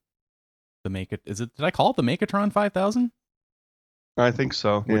the make it. Is it? Did I call it the Makatron 5000? I think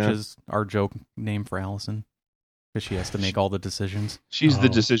so. Which Yeah. is our joke name for Allison, because she has to make all the decisions. She's the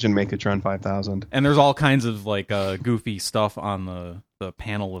Oh. decision Makatron 5000. And there's all kinds of like goofy stuff on the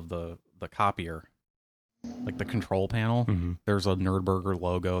panel of the copier, like the control panel. Mhm. There's a Nerdburger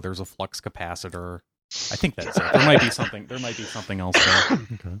logo. There's a flux capacitor. I think that's it. There might be something. There might be something else there.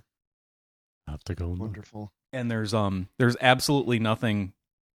 Okay. I'll have to go and look. Wonderful. And there's absolutely nothing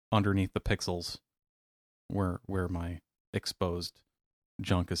underneath the pixels where my exposed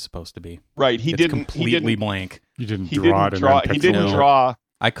junk is supposed to be. Right. He It's didn't completely blank. You didn't He draw didn't it draw. and then He pixel didn't it. draw.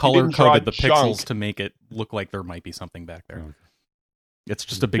 I color didn't draw coded the pixels junk. to make it look like there might be something back there. Okay. It's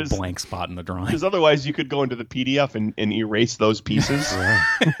just a big 'Cause- blank spot in the drawing. Because otherwise, you could go into the PDF and erase those pieces Yeah,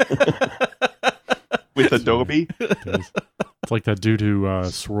 with Adobe. it is. It's like that dude who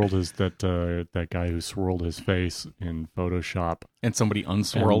swirled that guy who swirled his face in Photoshop. And somebody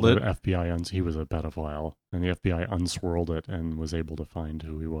unswirled And it. the FBI, he was a pedophile, and the FBI unswirled it and was able to find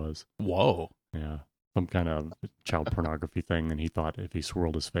who he was. Whoa. Yeah, some kind of child pornography thing, and he thought if he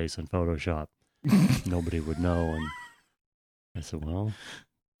swirled his face in Photoshop, nobody would know. And I said, well,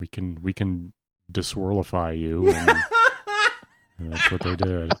 we can deswirlify you, and that's what they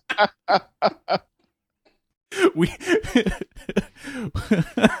did. We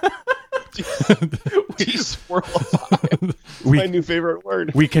Deswirlify. we My new favorite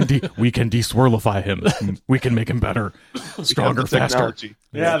word. we can deswirlify him. We can make him better, stronger, Because of faster. technology.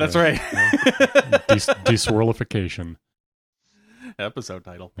 Yeah, that's right. Deswirlification. Episode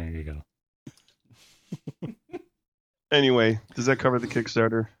title. There you go. Anyway, does that cover the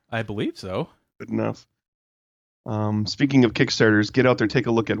Kickstarter? I believe so. Good enough. Speaking of Kickstarters, get out there, take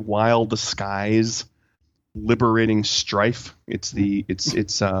a look at Wild Skies, Liberating Strife. There's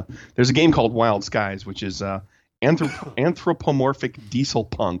a game called Wild Skies, which is anthropomorphic diesel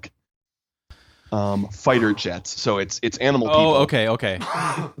punk fighter jets. So it's animal people. Oh, okay.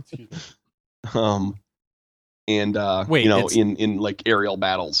 And Wait, it's- in like aerial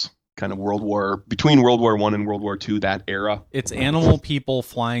battles, kind of between World War I and World War II, that era. It's animal people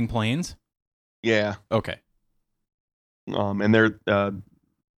flying planes. Yeah. Okay. And they're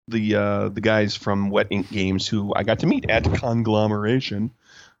the guys from Wet Ink Games who I got to meet at Conglomeration.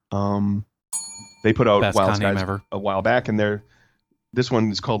 They put out Best Wild con name Skies ever. a while back, and this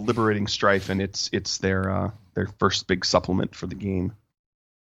one is called Liberating Strife, and it's their first big supplement for the game.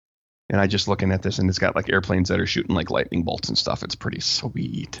 And I just looking at this, and it's got like airplanes that are shooting like lightning bolts and stuff. It's pretty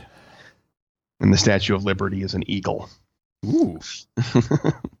sweet. And the Statue of Liberty is an eagle. Ooh.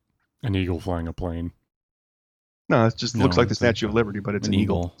 An eagle flying a plane. No, it just No, looks like the it's Statue of Liberty, but it's An an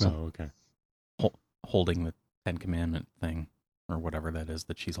eagle. eagle. Oh, okay. Holding the Ten Commandment thing, or whatever that is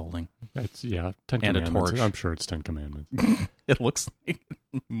that she's holding. It's Ten And a Commandments. torch. I'm sure it's 10 Commandments. It looks like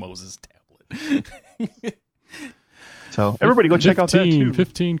Moses' tablet. So everybody go check out that too.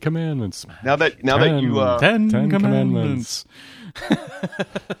 15 Commandments. Now that you 10 Ten Commandments.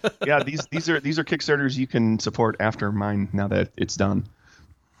 yeah, these are Kickstarters you can support after mine. Now that it's done,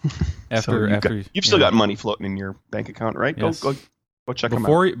 After you've still got money floating in your bank account, right? Yes. Go check them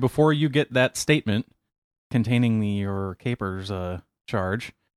out. Before you get that statement containing your capers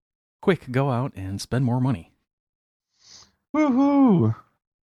charge, quick, go out and spend more money. Woohoo!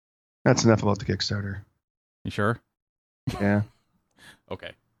 That's enough about the Kickstarter. You sure? Yeah.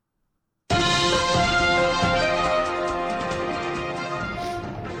 Okay.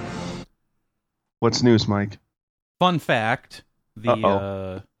 What's news, Mike? Fun fact: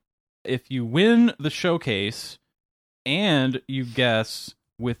 if you win the showcase and you guess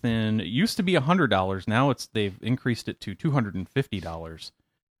within, it used to be $100, now they've increased it to $250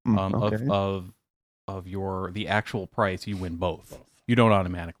 Okay. of the actual price. You win both. You don't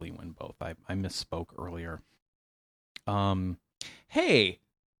automatically win both. I misspoke earlier. Hey,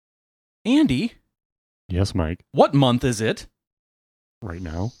 Andy, Yes, Mike. what month is it? Right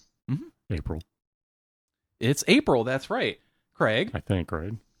now, Mhm. April, It's April. That's right, Craig. I think,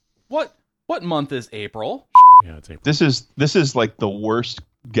 right? What month is April? Yeah, it's April. This is like the worst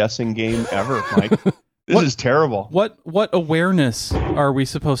guessing game ever, Mike. This is terrible. What awareness are we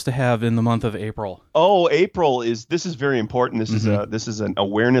supposed to have in the month of April? Oh, this is very important. This is an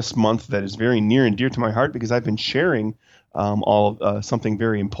awareness month that is very near and dear to my heart because I've been sharing something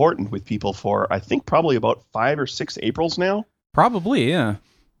very important with people for I think probably about 5 or 6 Aprils now. Probably, yeah.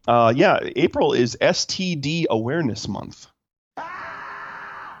 April is STD Awareness Month.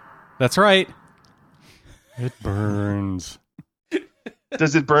 That's right. It burns.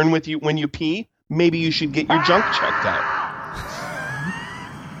 Does it burn with you when you pee? Maybe you should get your junk checked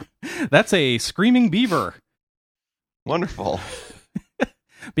out. That's a screaming beaver. Wonderful.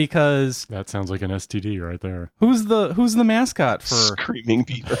 Because That sounds like an STD right there. who's the mascot for Screaming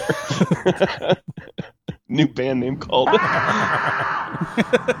Beaver. New band name called.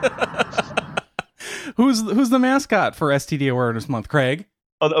 Who's the mascot for STD Awareness Month, Craig?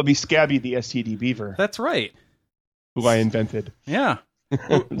 Oh, that'll be Scabby the STD Beaver, That's right. who I invented Yeah.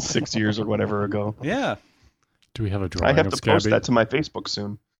 6 years or whatever ago. Yeah. Do we have a drawing I have of to Scabby? post that to my Facebook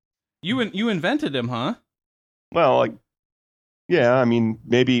soon. You invented him, huh? Well, yeah, I mean,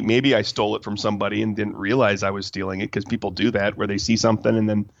 maybe I stole it from somebody and didn't realize I was stealing it because people do that where they see something and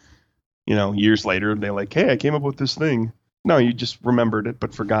then, years later they're like, hey, I came up with this thing. No, you just remembered it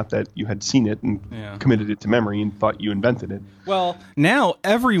but forgot that you had seen it and committed it to memory and thought you invented it. Well, now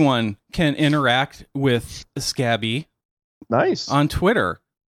everyone can interact with Scabby Nice. on Twitter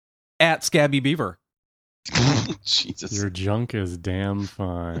at Scabby Beaver. Jesus. Your junk is damn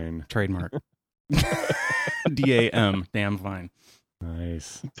fine. Trademark. DAM. Damn fine.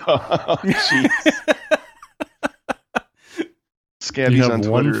 Nice. Oh, jeez. Scabby's have on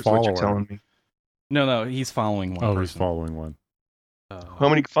one Twitter is what you're follower. telling me. No, he's following one. Oh, person. he's following one. How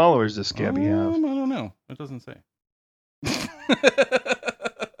many followers does Scabby have? I don't know. It doesn't say.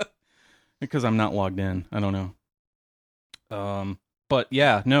 Because I'm not logged in. I don't know. But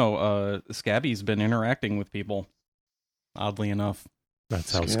yeah, no, Scabby's been interacting with people, oddly enough.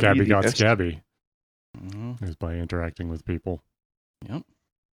 That's how Scabby Scabby the got S- Scabby, Mm-hmm. is by interacting with people. Yep.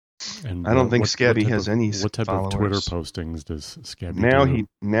 And I don't think Scabby type has of, any What type followers. of Twitter postings does Scabby Now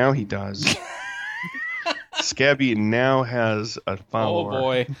do? he does. Scabby now has a follower. Oh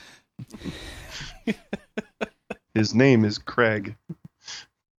boy. His name is Craig.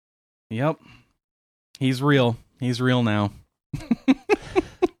 Yep. He's real. He's real now.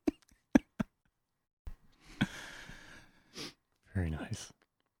 Very nice.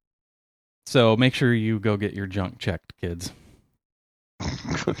 So make sure you go get your junk checked, kids.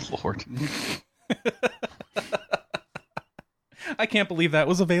 Good Lord. I can't believe that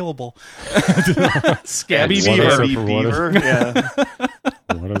was available. Scabby That's Beaver. Scabby For what Beaver. Yeah.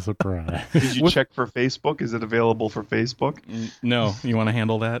 What a surprise. Did you check for Facebook? Is it available for Facebook? No, you want to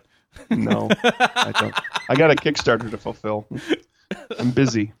handle that? No, I don't. I got a Kickstarter to fulfill. I'm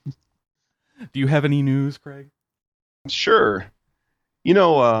busy. Do you have any news, Craig? Sure.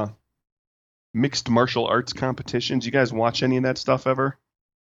 Mixed martial arts competitions. You guys watch any of that stuff ever?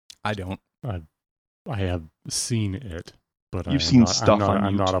 I don't. I have seen it, but You've I am seen not, stuff I'm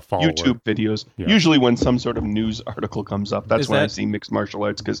on not a follower. YouTube videos. Yeah. Usually when some sort of news article comes up, that's Is when I that- see mixed martial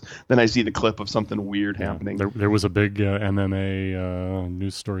arts because then I see the clip of something weird Yeah, happening. There was a big MMA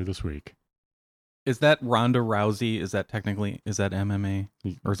news story this week. Is that Ronda Rousey? Is that MMA?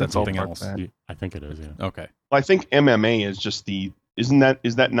 Or is that It's something all part else? of that. I think it is, yeah. Okay. Well, I think MMA is just is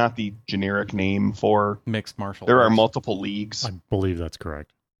that not the generic name for, Mixed martial there are arts. multiple leagues. I believe that's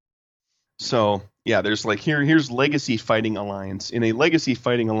correct. So, yeah, there's here's Legacy Fighting Alliance. In a Legacy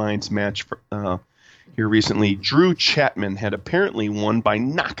Fighting Alliance match here recently, Drew Chapman had apparently won by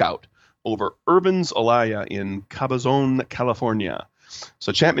knockout over Urbans Olaya in Cabazon, California.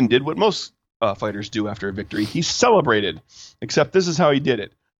 So Chapman did what most fighters do after a victory. He celebrated, except this is how he did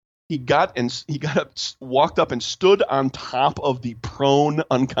it. He got up, walked up and stood on top of the prone,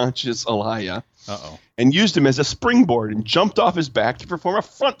 unconscious Olaya Uh-oh. and used him as a springboard and jumped off his back to perform a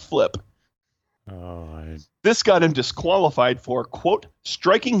front flip. This got him disqualified for, quote,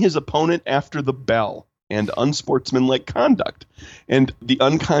 striking his opponent after the bell and unsportsmanlike conduct. And the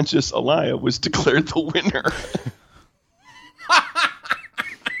unconscious Olaya was declared the winner.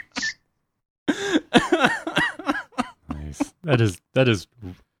 Nice. That is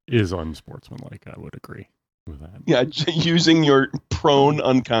unsportsmanlike. I would agree with that. Yeah, using your prone,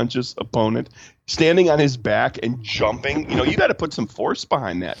 unconscious opponent, standing on his back and jumping. You got to put some force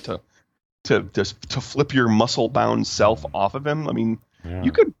behind that to flip your muscle-bound self off of him. I mean, Yeah.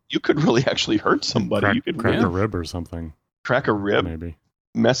 you could really actually hurt somebody. You could crack really a rib or something, crack a rib, maybe.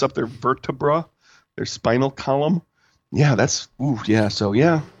 mess up their vertebra, their spinal column. Yeah, So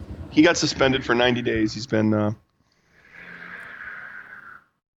yeah, he got suspended for 90 days. He's been,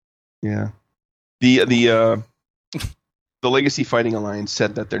 yeah. The Legacy Fighting Alliance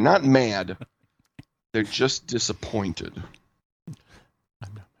said that they're not mad. They're just disappointed.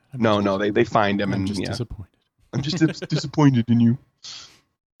 No, they find him and disappointed. I'm just disappointed in you.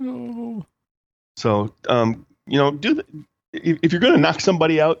 No. So, if you're going to knock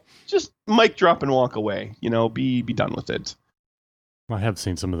somebody out, just mic drop and walk away. Be done with it. I have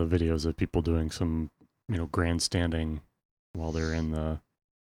seen some of the videos of people doing some, grandstanding while they're in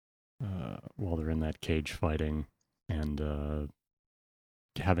that cage fighting and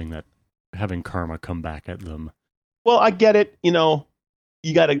having karma come back at them. Well, I get it.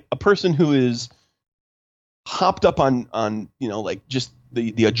 You got a person who is hopped up on like just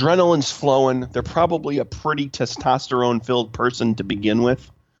the adrenaline's flowing. They're probably a pretty testosterone filled person to begin with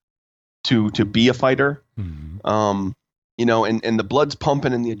to be a fighter. Mm-hmm. And the blood's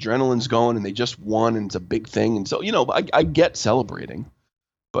pumping and the adrenaline's going and they just won and it's a big thing. And so, I get celebrating,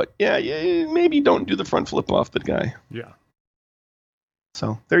 but yeah, maybe don't do the front flip off the guy. Yeah.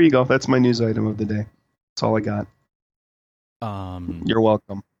 So there you go. That's my news item of the day. That's all I got. You're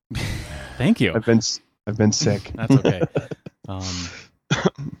welcome. Thank you. I've been sick. That's okay.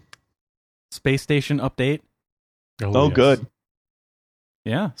 Space station update. Oh, yes. Good.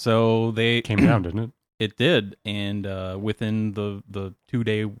 Yeah. So they came down, didn't it? It did, and within the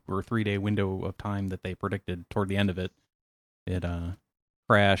 2-day or 3-day window of time that they predicted toward the end of it, it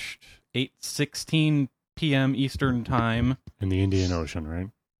crashed 8:16 p.m. Eastern time in the Indian Ocean, right?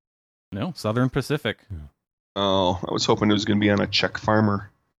 No, Southern Pacific. Yeah. Oh, I was hoping it was going to be on a Czech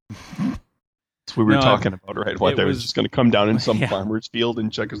farmer. That's what we were talking about, right? What, they was just going to come down in some farmer's field in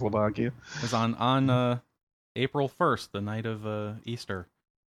Czechoslovakia? It was on April 1st, the night of Easter.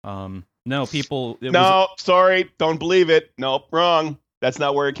 No, people... Sorry, don't believe it. Nope, wrong. That's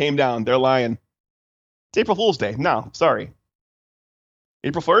not where it came down. They're lying. It's April Fool's Day. No, sorry.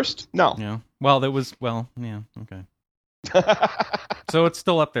 April 1st? No. Yeah. Well, yeah, okay. So it's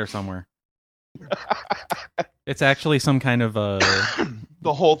still up there somewhere. It's actually some kind of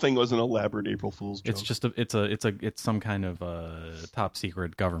the whole thing was an elaborate April Fool's joke. It's just it's some kind of top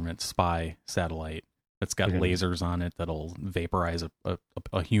secret government spy satellite that's got lasers on it that'll vaporize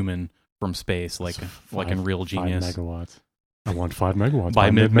a human from space like in Real Genius. 5 megawatts. I want 5 megawatts by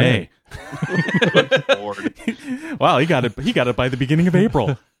mid-May. Wow, he got it by the beginning of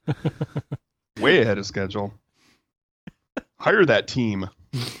April. Way ahead of schedule. Hire that team.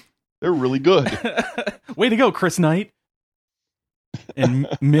 They're really good. Way to go, Chris Knight. And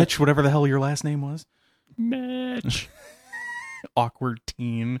Mitch, whatever the hell your last name was. Mitch. Awkward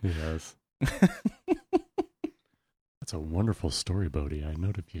teen. Yes. That's a wonderful story, Bodie. I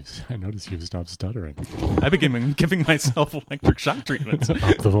noticed you've stopped stuttering. I began giving myself electric shock treatments. Up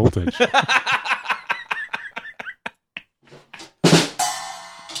the voltage.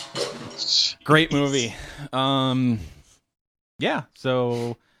 Great movie. Yeah,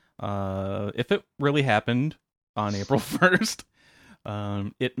 so if it really happened on April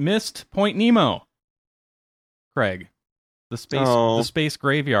 1st, it missed Point Nemo. Craig, the space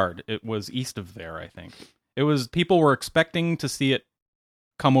graveyard. It was east of there, I think. It was, people were expecting to see it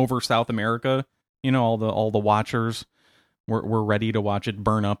come over South America. All the watchers were ready to watch it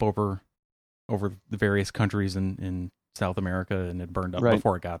burn up over the various countries in South America, and it burned up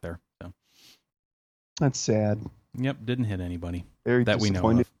before it got there. So that's sad. Yep, didn't hit anybody Very that we know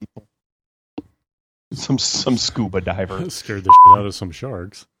of. People. Some scuba diver scared the shit out of some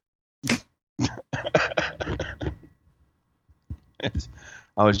sharks.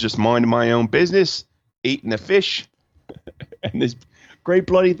 I was just minding my own business, eating a fish, and this great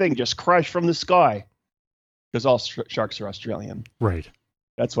bloody thing just crashed from the sky. Because all sharks are Australian. Right.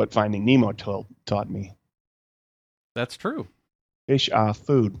 That's what Finding Nemo taught me. That's true. Fish are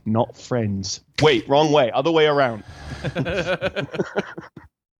food, not friends. Wait, wrong way. Other way around.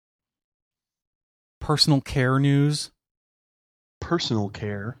 Personal care news. Personal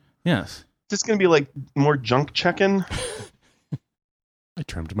care? Yes. Is this going to be like more junk checking? I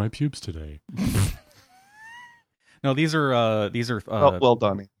trimmed my pubes today. No, these are well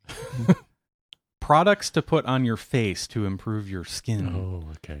done. Products to put on your face to improve your skin. Oh,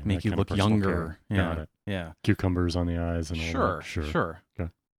 okay. Make you look younger. Yeah. Got it. Yeah. Cucumbers on the eyes and all that. Sure.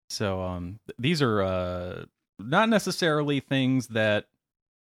 Okay. So these are not necessarily things that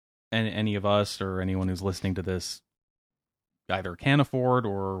any of us or anyone who's listening to this either can afford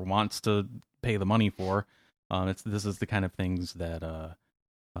or wants to pay the money for. This is the kind of things that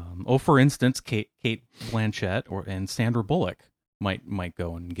for instance, Kate Blanchett and Sandra Bullock might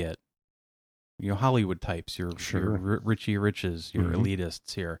go and get. Hollywood types, your Richie Riches, your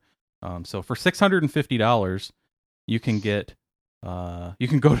elitists here. So for $650, you can get You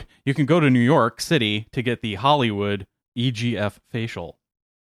can go to New York City to get the Hollywood EGF facial.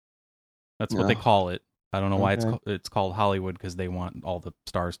 That's what they call it. I don't know why it's called Hollywood, because they want all the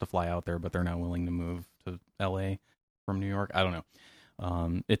stars to fly out there, but they're not willing to move to LA from New York. I don't know.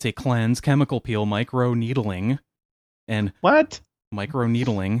 It's a cleanse, chemical peel, micro needling, and what? Micro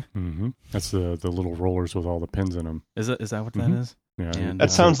needling. Mm-hmm. That's the little rollers with all the pins in them. Is that what that is? Yeah. And, that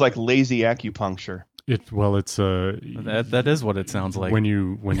sounds like lazy acupuncture. It's that is what it sounds like. When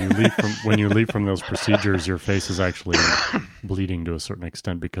you leave from those procedures, your face is actually bleeding to a certain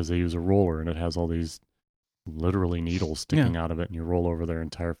extent because they use a roller and it has all these literally needles sticking out of it, and you roll over their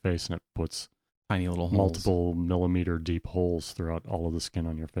entire face and it puts tiny little holes, multiple millimeter deep holes throughout all of the skin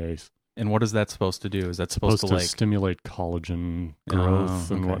on your face. And what is that supposed to do? Is that supposed to like stimulate collagen growth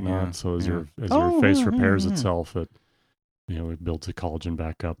and whatnot? Yeah, so as your face repairs itself, it builds the collagen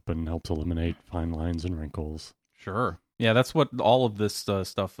back up and helps eliminate fine lines and wrinkles. Sure. Yeah, that's what all of this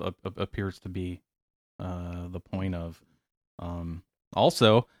stuff appears to be the point of.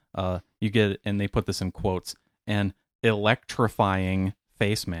 Also, you get, and they put this in quotes, an electrifying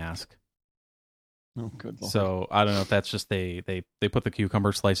face mask. Oh, good Lord. So I don't know if that's just they put the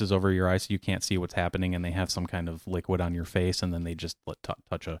cucumber slices over your eyes so you can't see what's happening, and they have some kind of liquid on your face, and then they just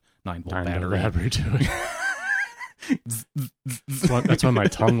touch a 9-volt battery to it. That's why my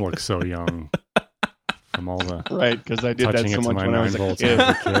tongue looks so young from all the right, because I did that so much when I was a kid.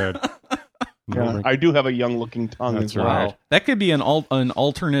 Yeah, I do have a young-looking tongue. That's as well. right. That could be an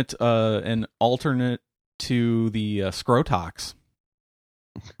alternate to the Scrotox.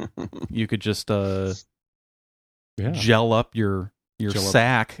 You could just gel up your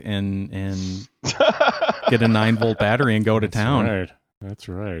sack and get a 9-volt battery and go to town. That's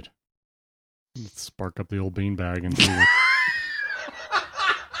right. Let's spark up the old beanbag and see what...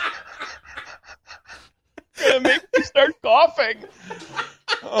 It makes me start coughing.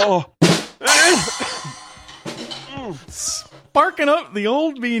 Oh. Sparking up the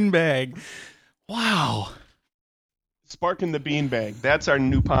old beanbag. Wow. Sparking the beanbag. That's our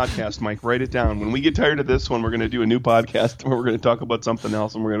new podcast, Mike. Write it down. When we get tired of this one, we're going to do a new podcast where we're going to talk about something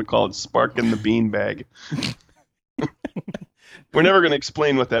else, and we're going to call it Sparking the Beanbag. We're never going to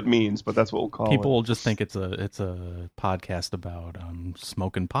explain what that means, but that's what we'll call it. People will just think it's a podcast about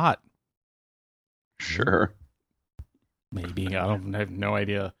smoking pot. Sure. Maybe. I have no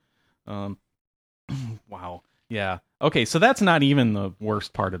idea. Wow. Yeah. Okay, so that's not even the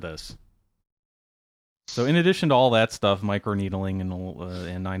worst part of this. So in addition to all that stuff, microneedling and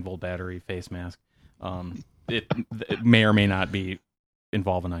 9-volt battery, face mask, it may or may not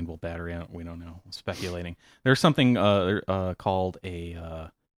involve a 9-volt battery. We don't know. Speculating. There's something called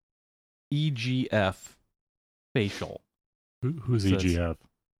a EGF facial. Who's EGF?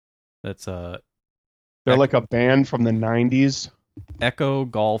 That's they're like a band from the 90s. Echo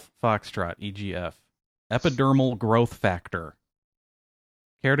Golf Foxtrot, EGF. Epidermal growth factor.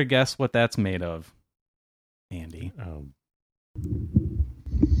 Care to guess what that's made of, Andy?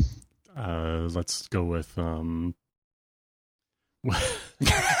 Let's go with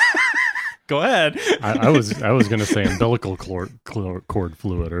Go ahead. I was going to say umbilical cord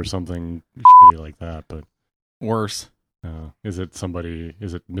fluid or something shitty like that, but worse. Is it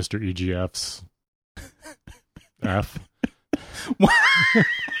Mr. EGF's F?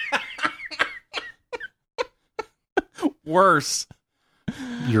 Worse.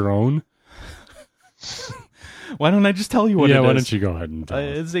 Your own? Why don't I just tell you what it is? Yeah, why don't you go ahead and tell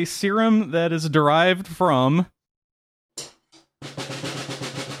us? It's a serum that is derived from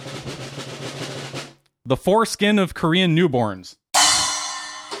the foreskin of Korean newborns.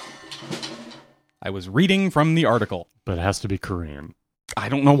 I was reading from the article. But it has to be Korean. I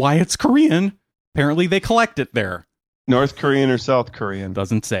don't know why it's Korean. Apparently they collect it there. North Korean or South Korean?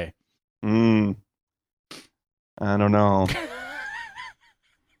 Doesn't say. I don't know.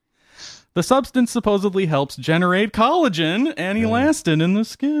 The substance supposedly helps generate collagen and elastin in the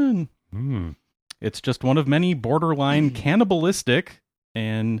skin. It's just one of many borderline cannibalistic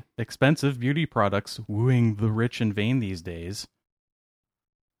and expensive beauty products wooing the rich and vain these days.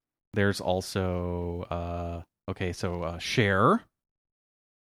 There's also, Cher,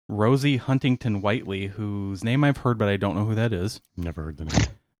 Rosie Huntington Whiteley, whose name I've heard, but I don't know who that is. Never heard the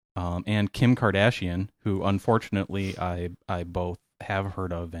name. And Kim Kardashian, who unfortunately I both have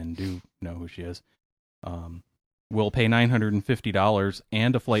heard of and do know who she is, will pay $950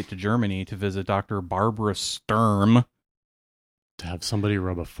 and a flight to Germany to visit Dr. Barbara Sturm. To have somebody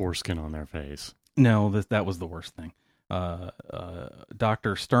rub a foreskin on their face. No, that was the worst thing.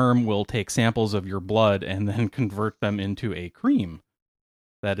 Dr. Sturm will take samples of your blood and then convert them into a cream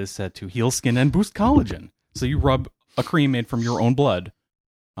that is said to heal skin and boost collagen. So you rub a cream made from your own blood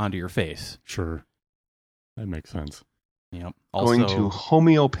onto your face. Sure. That makes sense. Yep. Going to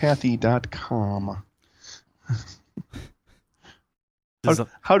homeopathy.com.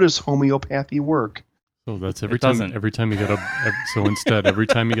 How does homeopathy work? So that's It doesn't. every time you get every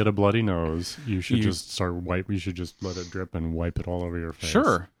time you get a bloody nose, you should just you should just let it drip and wipe it all over your face.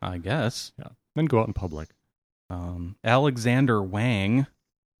 Sure, I guess. Yeah. Then go out in public. Alexander Wang,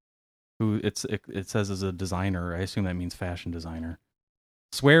 who it says is a designer, I assume that means fashion designer,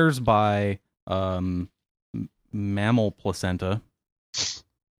 swears by mammal placenta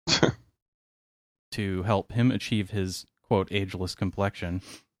to help him achieve his, quote, ageless complexion.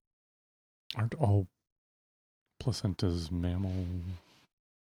 Aren't all placentas mammal?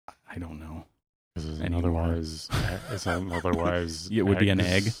 I don't know. Otherwise, it would be an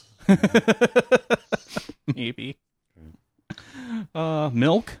egg. Maybe.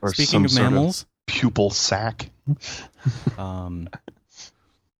 Milk. Or speaking of mammals, pupil sac.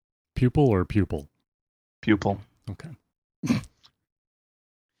 Pupil or pupil? Pupil. Okay.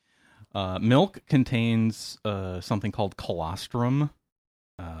 Milk contains something called colostrum,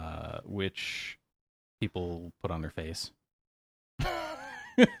 which people put on their face.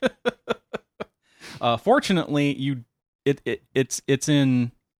 Fortunately, it's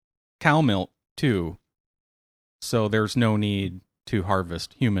in cow milk too, so there's no need to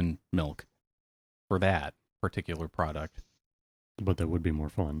harvest human milk for that particular product. But that would be more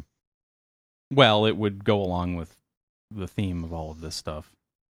fun. Well, it would go along with the theme of all of this stuff.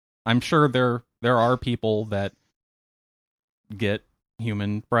 I'm sure there are people that get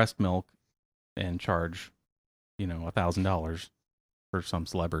human breast milk and charge, $1,000 for some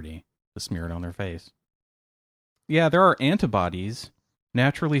celebrity to smear it on their face. Yeah, there are antibodies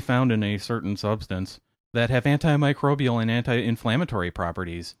naturally found in a certain substance that have antimicrobial and anti-inflammatory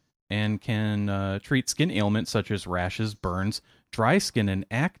properties and can treat skin ailments such as rashes, burns, dry skin, and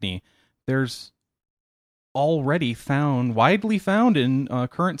acne. There's already widely found in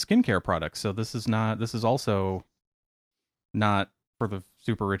current skincare products. So this is also not for the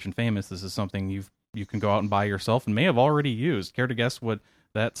super rich and famous. This is something you can go out and buy yourself and may have already used. Care to guess what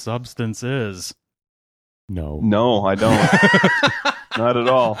that substance is? No, I don't. Not at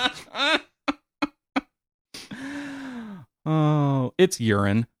all. Oh, it's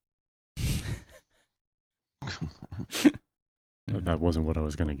urine. That wasn't what I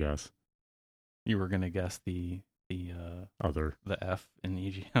was going to guess. You were going to guess the Other. the F in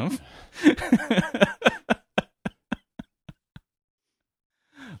EGF.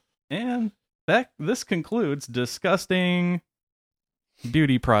 And this concludes disgusting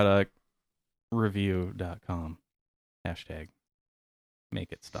beauty product review.com. Hashtag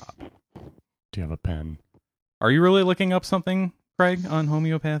make it stop. Do you have a pen? Are you really looking up something, Craig, on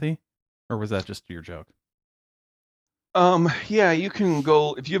homeopathy? Or was that just your joke? Yeah, you can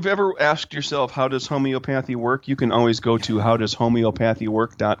go, if you've ever asked yourself how does homeopathy work, you can always go to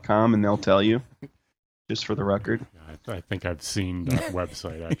howdoeshomeopathywork.com and they'll tell you, just for the record. I think I've seen that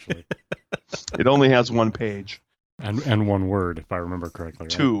website, actually. It only has one page. And one word, if I remember correctly.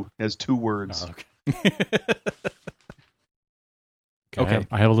 Right? Two. It has 2 words. Oh, okay.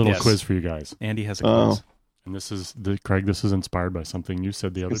 I have a little Yes. quiz for you guys. Andy has a quiz. And this is, Craig, this is inspired by something you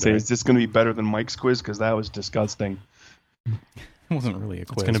said the other day. Is this going to be better than Mike's quiz? Because that was disgusting. It wasn't really a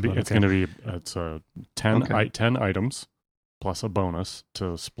quiz. It's 10 items plus a bonus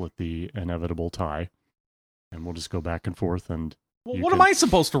to split the inevitable tie. And we'll just go back and forth. And Well, what am I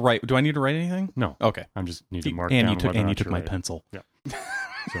supposed to write? Do I need to write anything? No. Okay. I'm just need to mark and down you took whether or and you not took you're my right. pencil. Yeah.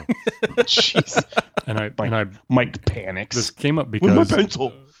 So, Jeez. Mike panics. This came up With my because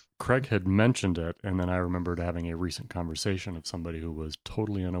pencil. Craig had mentioned it, and then I remembered having a recent conversation of somebody who was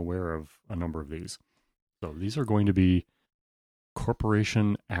totally unaware of a number of these. So these are going to be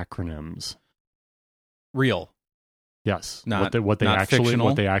corporation acronyms. Real. Yes, Not what they not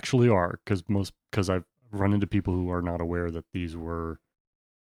actually are, because I've run into people who are not aware that these were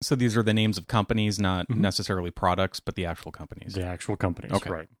So these are the names of companies, not Mhm. necessarily products, but the actual companies. the actual companies, Okay.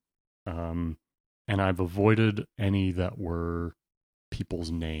 right? And I've avoided any that were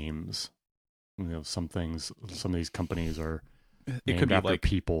people's names. Some of these companies are It named could be after like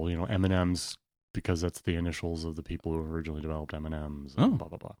people. M&M's because that's the initials of the people who originally developed M&M's. Oh. Blah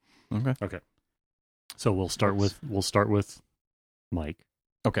blah blah. okay. So we'll start with Mike.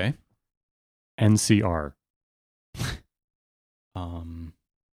 Okay. NCR.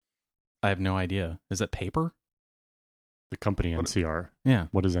 I have no idea. Is it paper? The company NCR. Yeah.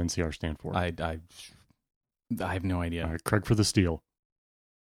 What does NCR stand for? I have no idea. All right, Craig for the steel.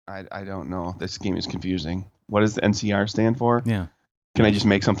 I don't know. This game is confusing. What does the NCR stand for? Yeah. Can I just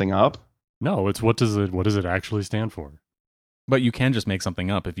make something up? No, it's what does it actually stand for? But you can just make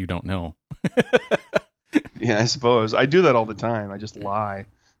something up if you don't know. Yeah, I suppose. I do that all the time. I just lie.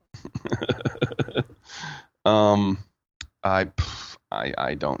 I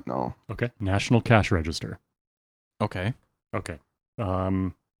don't know. Okay. National Cash Register. Okay. Okay.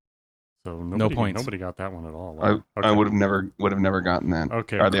 So nobody, No points. Nobody got that one at all. I Okay. would have never gotten that.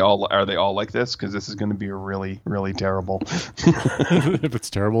 Okay. Are they all like this? Because this is going to be really, really terrible. If it's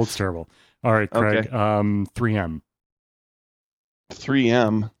terrible, it's terrible. All right, Craig. Okay. 3M.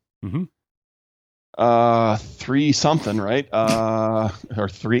 3M. Mhm. 3 something, right? Or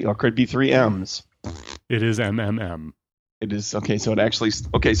could it be 3 M's? It is MMM. It is okay. So it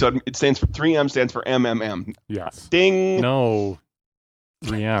stands for 3M stands for MMM. Yes. Ding. No.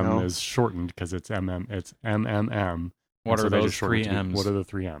 3M No. is shortened because it's MM. It's MMM. What So are they those just shortened 3 it to- M's? What are the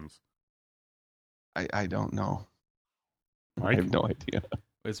 3Ms? I don't know. I Mike? have no idea.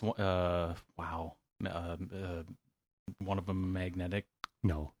 It's wow. One of them magnetic.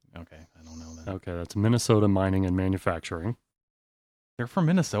 No. Okay, I don't know that. Okay, that's Minnesota Mining and Manufacturing. They're from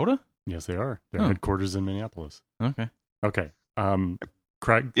Minnesota? Yes, they are. Their Huh. headquarters in Minneapolis. Okay. Okay.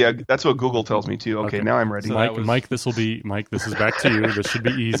 Craig. Yeah, that's what Google tells me too. Okay, Okay. now I'm ready. So Mike, that was- Mike, this is back to you. This should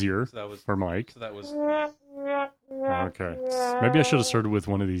be easier So that was for Mike. was Okay. Maybe I should have started with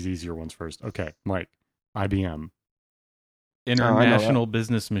one of these easier ones first. Okay, Mike. IBM. International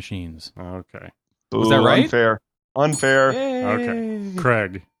Business Machines. Okay. Was that right? Unfair. Okay.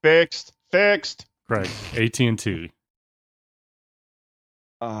 Craig. Fixed. Craig. AT&T.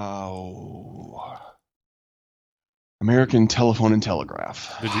 Oh. American Telephone and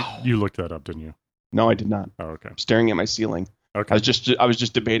Telegraph. Did you looked that up, didn't you? No, I did not. Oh, okay. I'm staring at my ceiling. Okay. I was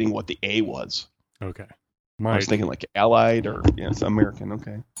just debating what the A was. Okay. I Mike. was thinking like Allied or it's American.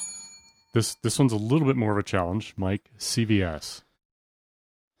 Okay. This one's a little bit more of a challenge. Mike, CVS.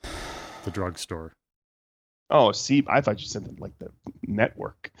 The drugstore. Oh, I thought you said that, like the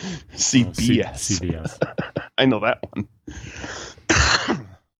network. CBS. CVS. I know that one.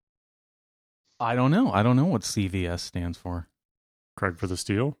 I don't know. I don't know what CVS stands for. Craig for the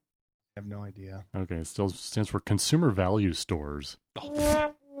steel. I have no idea. Okay, it still stands for Consumer Value Stores.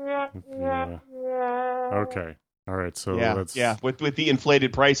 Yeah. Okay. All right. So that's With the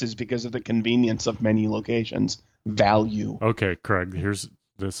inflated prices because of the convenience of many locations. Value. Okay, Craig.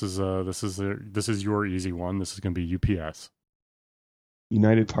 This is your easy one. This is going to be UPS.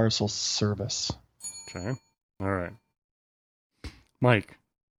 United Parcel Service. Okay. All right. Mike,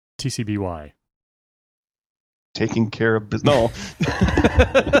 TCBY. Taking care of business. No.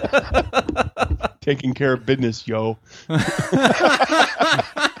 Taking care of business, yo.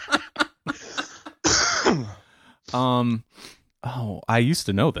 Oh, I used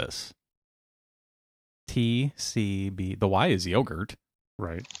to know this. TCB. The Y is yogurt,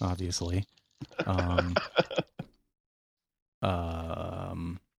 Right. obviously. Does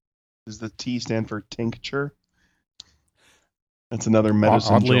the T stand for tincture? That's another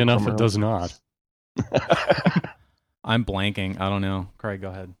medicine. Oddly joke enough, from it does not. I'm blanking. I don't know. Craig, go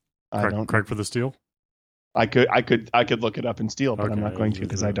ahead. Craig for the steel. I could look it up in steel, but I'm Okay, not going to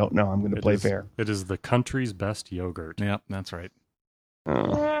because I don't know. I'm going to play fair. It is the country's best yogurt. Yep, that's right.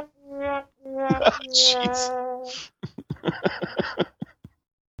 Oh. Jeez.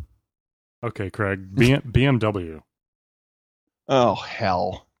 Okay, Craig. BMW. Oh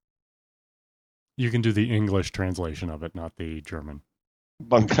hell. You can do the English translation of it, not the German.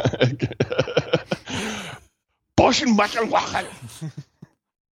 Bosch and Wacken.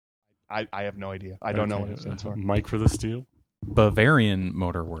 I have no idea. I don't know what it stands for. Mike for the steel. Bavarian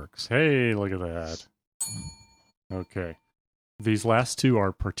Motor Works. Hey, look at that. Okay. These last two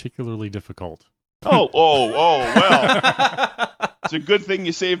are particularly difficult. Oh, well. It's a good thing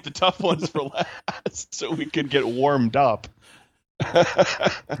you saved the tough ones for last so we could get warmed up.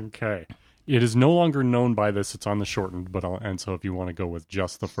 Okay. It is no longer known by this. It's on the shortened, and so if you want to go with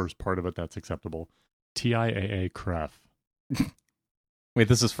just the first part of it, that's acceptable. TIAA CREF. Wait,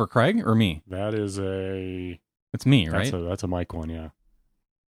 this is for Craig or me? That is a... It's me, right? That's a Mike one, yeah.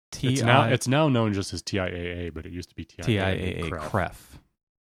 TIAA It's now known just as TIAA, but it used to be TIAA CREF.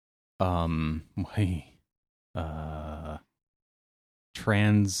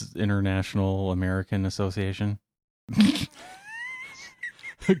 Trans International American Association.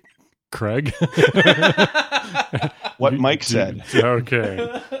 Craig? What Mike said.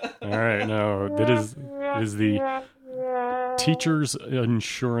 Okay. All right. No, that is the Teachers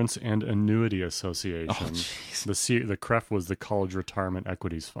Insurance and Annuity Association. Oh, jeez. The CREF was the College Retirement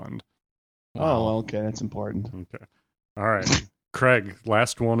Equities Fund. Oh, well, okay, that's important. Okay. All right. Craig,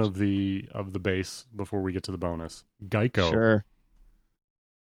 last one of the base before we get to the bonus. Geico. Sure.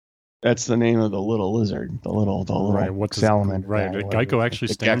 That's the name of the little lizard, the little Right, what's salamander. Right, guy, Geico actually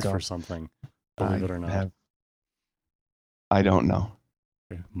the stands gecko. for something, believe it or not. I don't know.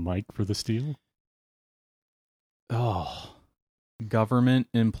 Okay, Mike for the steal? Oh, government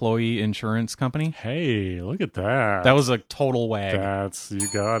employee insurance company. Hey, look at that. That was a total wag.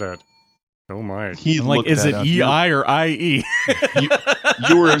 You got it. Oh, Mike. He I'm like, looked is that it up. EI or IE?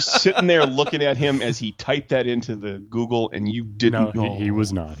 You were sitting there looking at him as he typed that into the Google, and you didn't know. He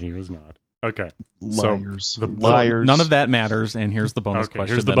was not. He was not. Okay. Liars. So Liars. None of that matters. And here's the bonus question.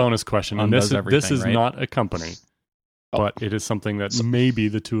 Here's the bonus question. And this is right? not a company, but it is something that maybe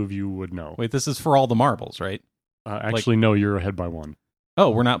the two of you would know. Wait, this is for all the marbles, right? Actually, no, you're ahead by one.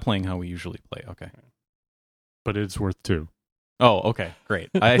 Oh, we're not playing how we usually play. Okay. But it's worth two. Oh, okay. Great.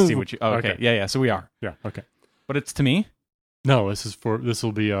 I see what you... Oh, okay. Okay. Yeah. So we are. Yeah, okay. But it's to me? No, this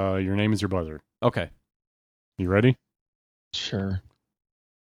will be your name is your buzzer. Okay. You ready? Sure.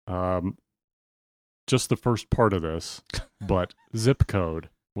 Just the first part of this, but zip code.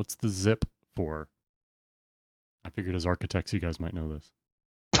 What's the zip for? I figured as architects you guys might know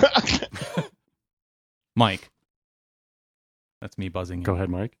this. Mike. That's me buzzing. Go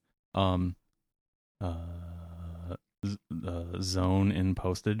ahead, Mike. Zone in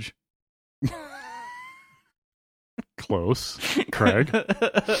postage. Close. Craig.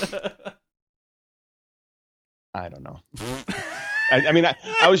 I don't know. I mean,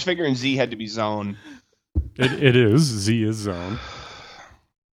 I was figuring Z had to be zone. It is. Z is zone.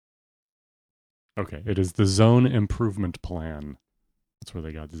 Okay, it is the Zone Improvement Plan. That's where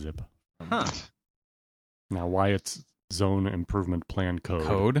they got zip. Huh. Now, why it's Zone Improvement Plan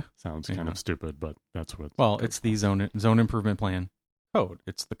code sounds kind Yeah. of stupid, but that's what. Well, it's the zone improvement plan code.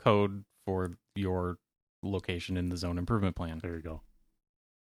 It's the code for your location in the zone improvement plan, There you go.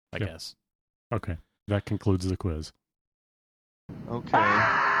 I Yeah. guess. Okay, that concludes the quiz. Okay.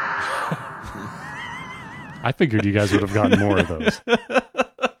 I figured you guys would have gotten more of those.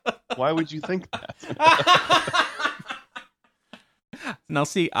 Why would you think that? Now,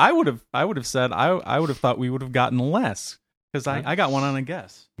 see, I would have said I would have thought we would have gotten less because I got one on a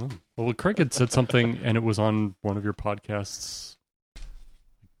guess. Oh. Well, Craig had said something, and it was on one of your podcasts.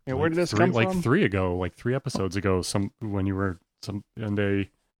 Yeah, where did this three, come like from? 3 episodes ago. And a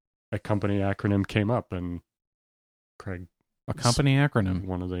company acronym came up, and Craig, A company acronym.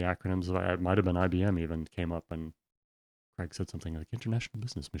 one of the acronyms, it might have been IBM, even came up, and Craig said something like International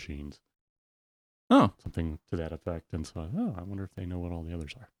Business Machines. Oh, Something to that effect. And so, I wonder if they know what all the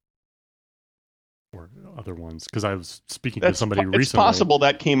others are. Or other ones. Because I was speaking to somebody recently. It's possible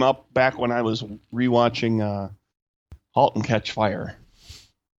that came up back when I was rewatching *Halt and Catch Fire*.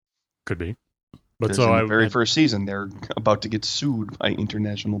 Could be. But Because so in the very first season, they're about to get sued by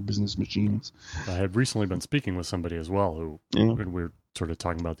International Business Machines. I had recently been speaking with somebody as well who Yeah. and we were sort of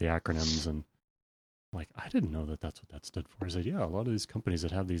talking about the acronyms, and like, I didn't know that that's what that stood for. I said, yeah, a lot of these companies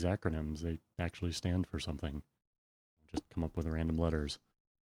that have these acronyms, they actually stand for something. Just come up with random letters.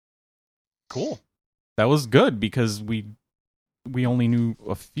 cool. That was good because we only knew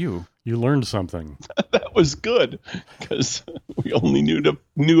a few. You learned something. That was good because we only knew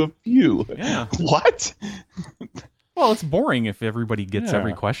a few. Yeah. What? Well, it's boring if everybody gets Yeah.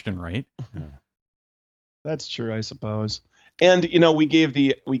 every question right. Yeah. That's true, I suppose. And we gave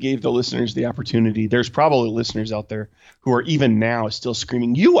the listeners the opportunity. There's probably listeners out there who are even now still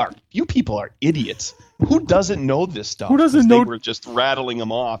screaming, "You people are idiots! Who doesn't know this stuff? Who doesn't 'Cause know- They were just rattling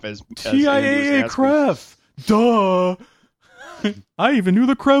them off as TIAA Andrew was asking. Kref. Duh. I even knew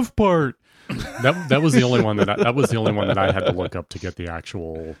the Kref part. That was the only one that was the only one that I had to look up to get the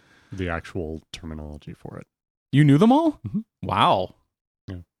actual terminology for it. You knew them all? Mhm. Wow.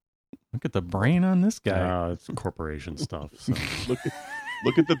 Yeah. Look at the brain on this guy. It's corporation stuff. So.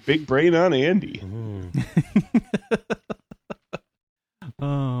 Look at the big brain on Andy. Mm.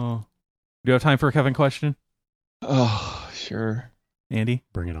 Oh. Do you have time for a Kevin question, Oh, sure. Andy?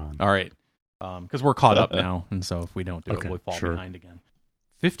 Bring it on. All right. Because we're caught up now, and so if we don't do Okay, it, we'll fall sure. behind again.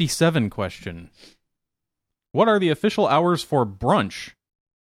 57 question. What are the official hours for brunch?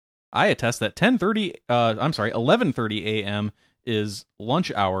 I attest that 11:30 a.m. is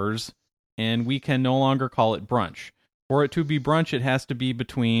lunch hours, and we can no longer call it brunch. For it to be brunch, it has to be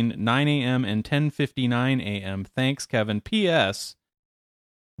between 9 a.m. and 10:59 a.m. Thanks, Kevin. P.S.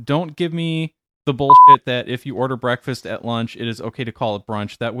 Don't give me the bullshit that if you order breakfast at lunch, it is okay to call it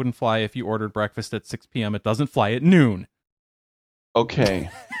brunch. That wouldn't fly if you ordered breakfast at 6 p.m. It doesn't fly at noon. Okay,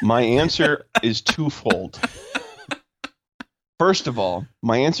 my answer is twofold. First of all,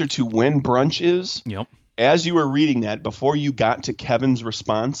 my answer to when brunch is, Yep. as you were reading that, before you got to Kevin's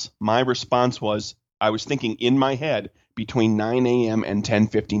response, my response was, I was thinking in my head, between 9 a.m. and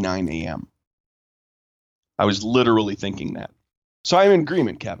 10:59 a.m. I was literally thinking that. So I'm in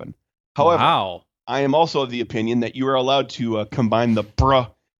agreement, Kevin. However, wow. I am also of the opinion that you are allowed to combine the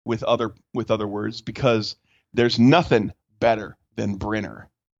bruh with other words, because there's nothing better than Brinner.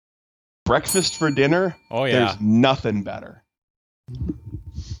 Breakfast for dinner, Oh, yeah. there's nothing better.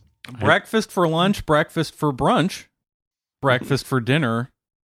 Breakfast for lunch, breakfast for brunch, breakfast for dinner,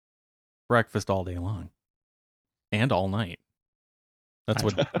 breakfast all day long and all night. That's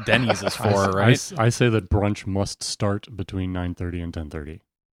what Denny's is for, right? I say that brunch must start between 9:30 and 10:30.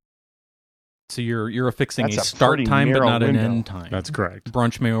 So you're affixing That's a a start pretty time but narrow not an window. end time. That's correct.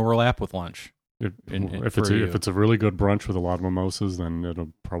 Brunch may overlap with lunch. If for you. it's a really good brunch with a lot of mimosas, then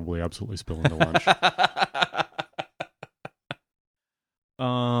it'll probably absolutely spill into lunch.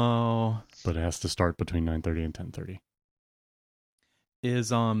 Oh, But it has to start between 9:30 and 10:30.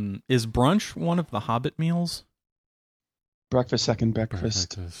 is brunch one of the Hobbit meals? Breakfast, second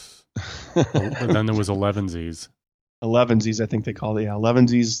breakfast. And then there was 11sies, 11sies, I think they call it. Yeah,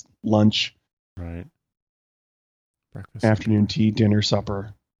 11sies, lunch, right? Breakfast. afternoon tea, dinner,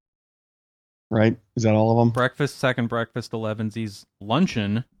 supper. Right? Is that all of them? Breakfast, second breakfast, 11sies,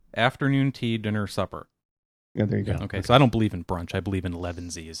 luncheon, afternoon tea, dinner, supper. Yeah, there you go. Yeah. Okay, so I don't believe in brunch. I believe in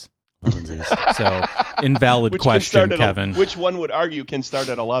 11sies. 11sies. So, invalid Which can question, start at Kevin. which one would argue can start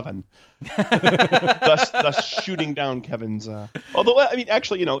at 11? thus shooting down Kevin's. Although, I mean,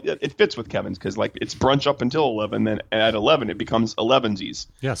 actually, it fits with Kevin's, because like it's brunch up until 11, then at 11 it becomes 11sies.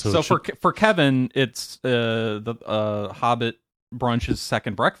 Yeah. So, So for Kevin, it's the Hobbit brunch is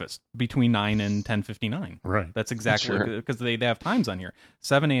second breakfast between 9 and 10:59. right. That's exactly Sure. because they have times on here.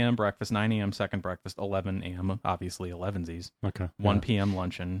 7 a.m. breakfast, 9 a.m. second breakfast, 11 a.m. obviously 11sies, Okay. 1 yeah. p.m.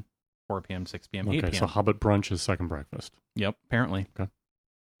 luncheon, 4 p.m., 6 p.m., 8 Okay. p.m. So Hobbit brunch is second breakfast. Yep, apparently. Okay.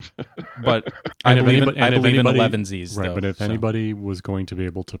 But I And if believe, anybody- I and if believe in anybody- 11sies. Right. though, But if so. anybody was going to be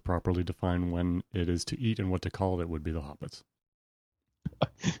able to properly define when it is to eat and what to call it, would be the Hobbits.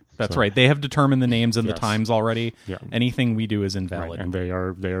 That's So- right. They have determined the names and the Yes. times already. Yeah. Anything we do is Right. invalid. And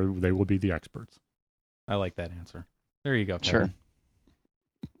they will be the experts. I like that answer. There you go, Sure. Kevin.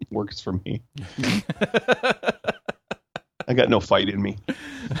 Works for me. I got no fight in me.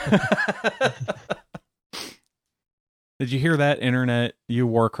 Did you hear that, Internet? You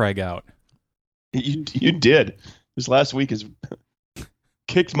wore Craig out. You did. This last week has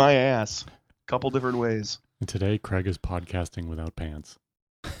kicked my ass a couple different ways. And today, Craig is podcasting without pants.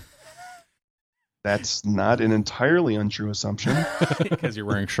 That's not an entirely untrue assumption. Because you're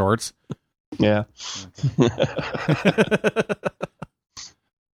wearing shorts. Yeah.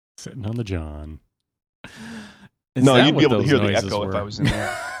 Sitting on the John. Is No, that you'd be what able to hear those the noises echo were? if I was in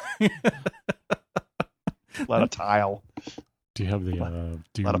there. A lot of tile. Do you have the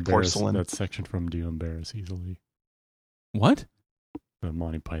do you lot of embarrass porcelain. that section from Do You Embarrass Easily? What? The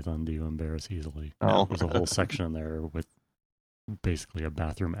Monty Python Do You Embarrass Easily? Oh. There's a whole section in there with basically a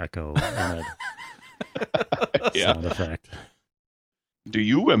bathroom echo and a Yeah. sound effect. Do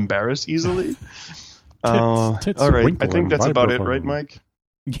you embarrass easily? Tits All right. winkle I think and that's about it, vibraphone. right, Mike?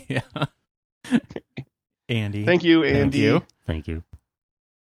 Yeah. Andy. Thank you, Andy. you. Thank you.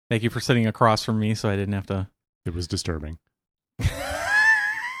 Thank you for sitting across from me so I didn't have to It was disturbing.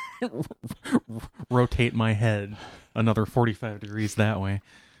 rotate my head another 45 degrees that way.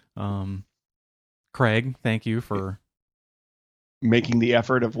 Craig, thank you for Making the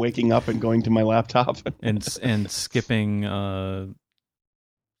effort of waking up and going to my laptop. and skipping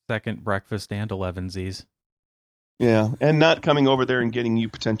second breakfast and 11sies. Yeah, and not coming over there and getting you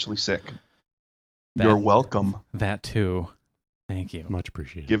potentially sick. That- You're welcome, That too. Thank you. Much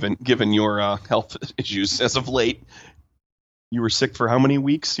appreciated. given your health issues as of late. You were sick for how many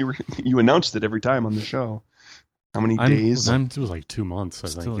weeks? You announced it every time on the show. How many days? It was like 2 months, I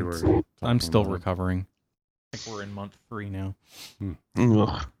think Still- you were I'm talking still about. recovering. I think we're in month 3 now.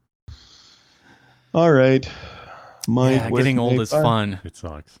 Ugh. All right. Mike, Yeah, getting old is fun. It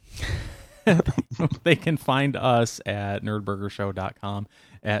sucks. They can find us at nerdburgershow.com,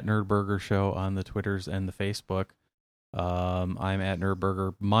 at nerdburgershow on the Twitters and the Facebook. I'm at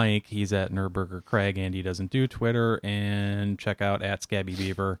nerdburger Mike. He's at nerdburger Craig. Andy doesn't do Twitter. And check out at Scabby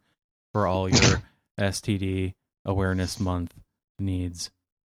Beaver for all your STD Awareness Month needs.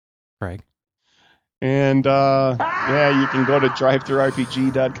 Craig. And you can go to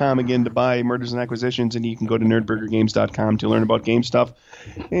drivethrurpg.com again to buy Murders and Acquisitions, and you can go to nerdburgergames.com to learn about game stuff.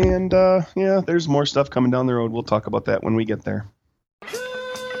 And there's more stuff coming down the road. We'll talk about that when we get there.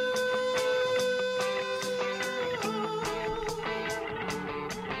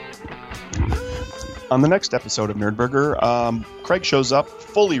 On the next episode of Nerdburger, Craig shows up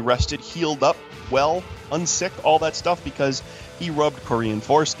fully rested, healed up, well, unsick, all that stuff, because he rubbed Korean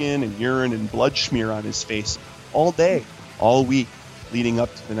foreskin and urine and blood smear on his face all day, all week, leading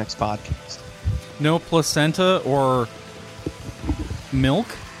up to the next podcast. No placenta or milk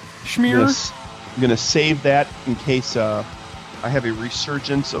schmear? I'm going to save that in case I have a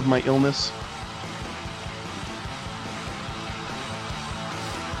resurgence of my illness.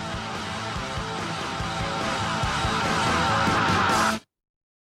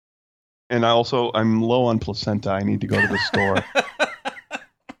 And I'm low on placenta. I need to go to the store.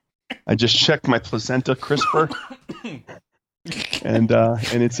 I just checked my placenta crisper, and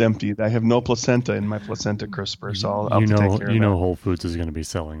it's empty. I have no placenta in my placenta crisper, so I'll have to take care of that. Whole Foods is going to be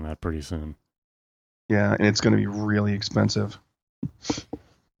selling that pretty soon. Yeah, and it's going to be really expensive.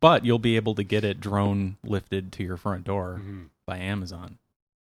 But you'll be able to get it drone lifted to your front door by Amazon.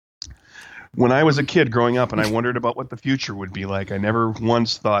 When I was a kid growing up and I wondered about what the future would be like, I never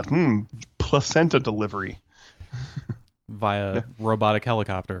once thought, placenta delivery. Via robotic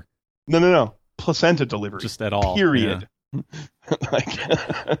helicopter. No. Placenta delivery. Just at all. Period. Yeah. I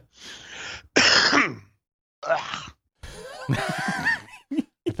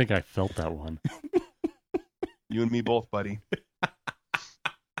think I felt that one. You and me both, buddy.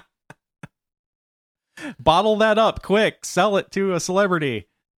 Bottle that up quick. Sell it to a celebrity.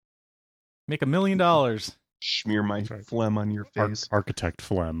 Make $1 million. Smear my phlegm on your face. Architect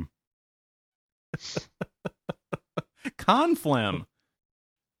phlegm. Conflem.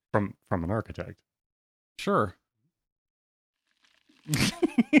 From an architect. Sure.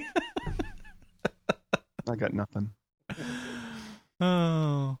 I got nothing.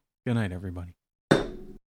 Oh, good night, everybody.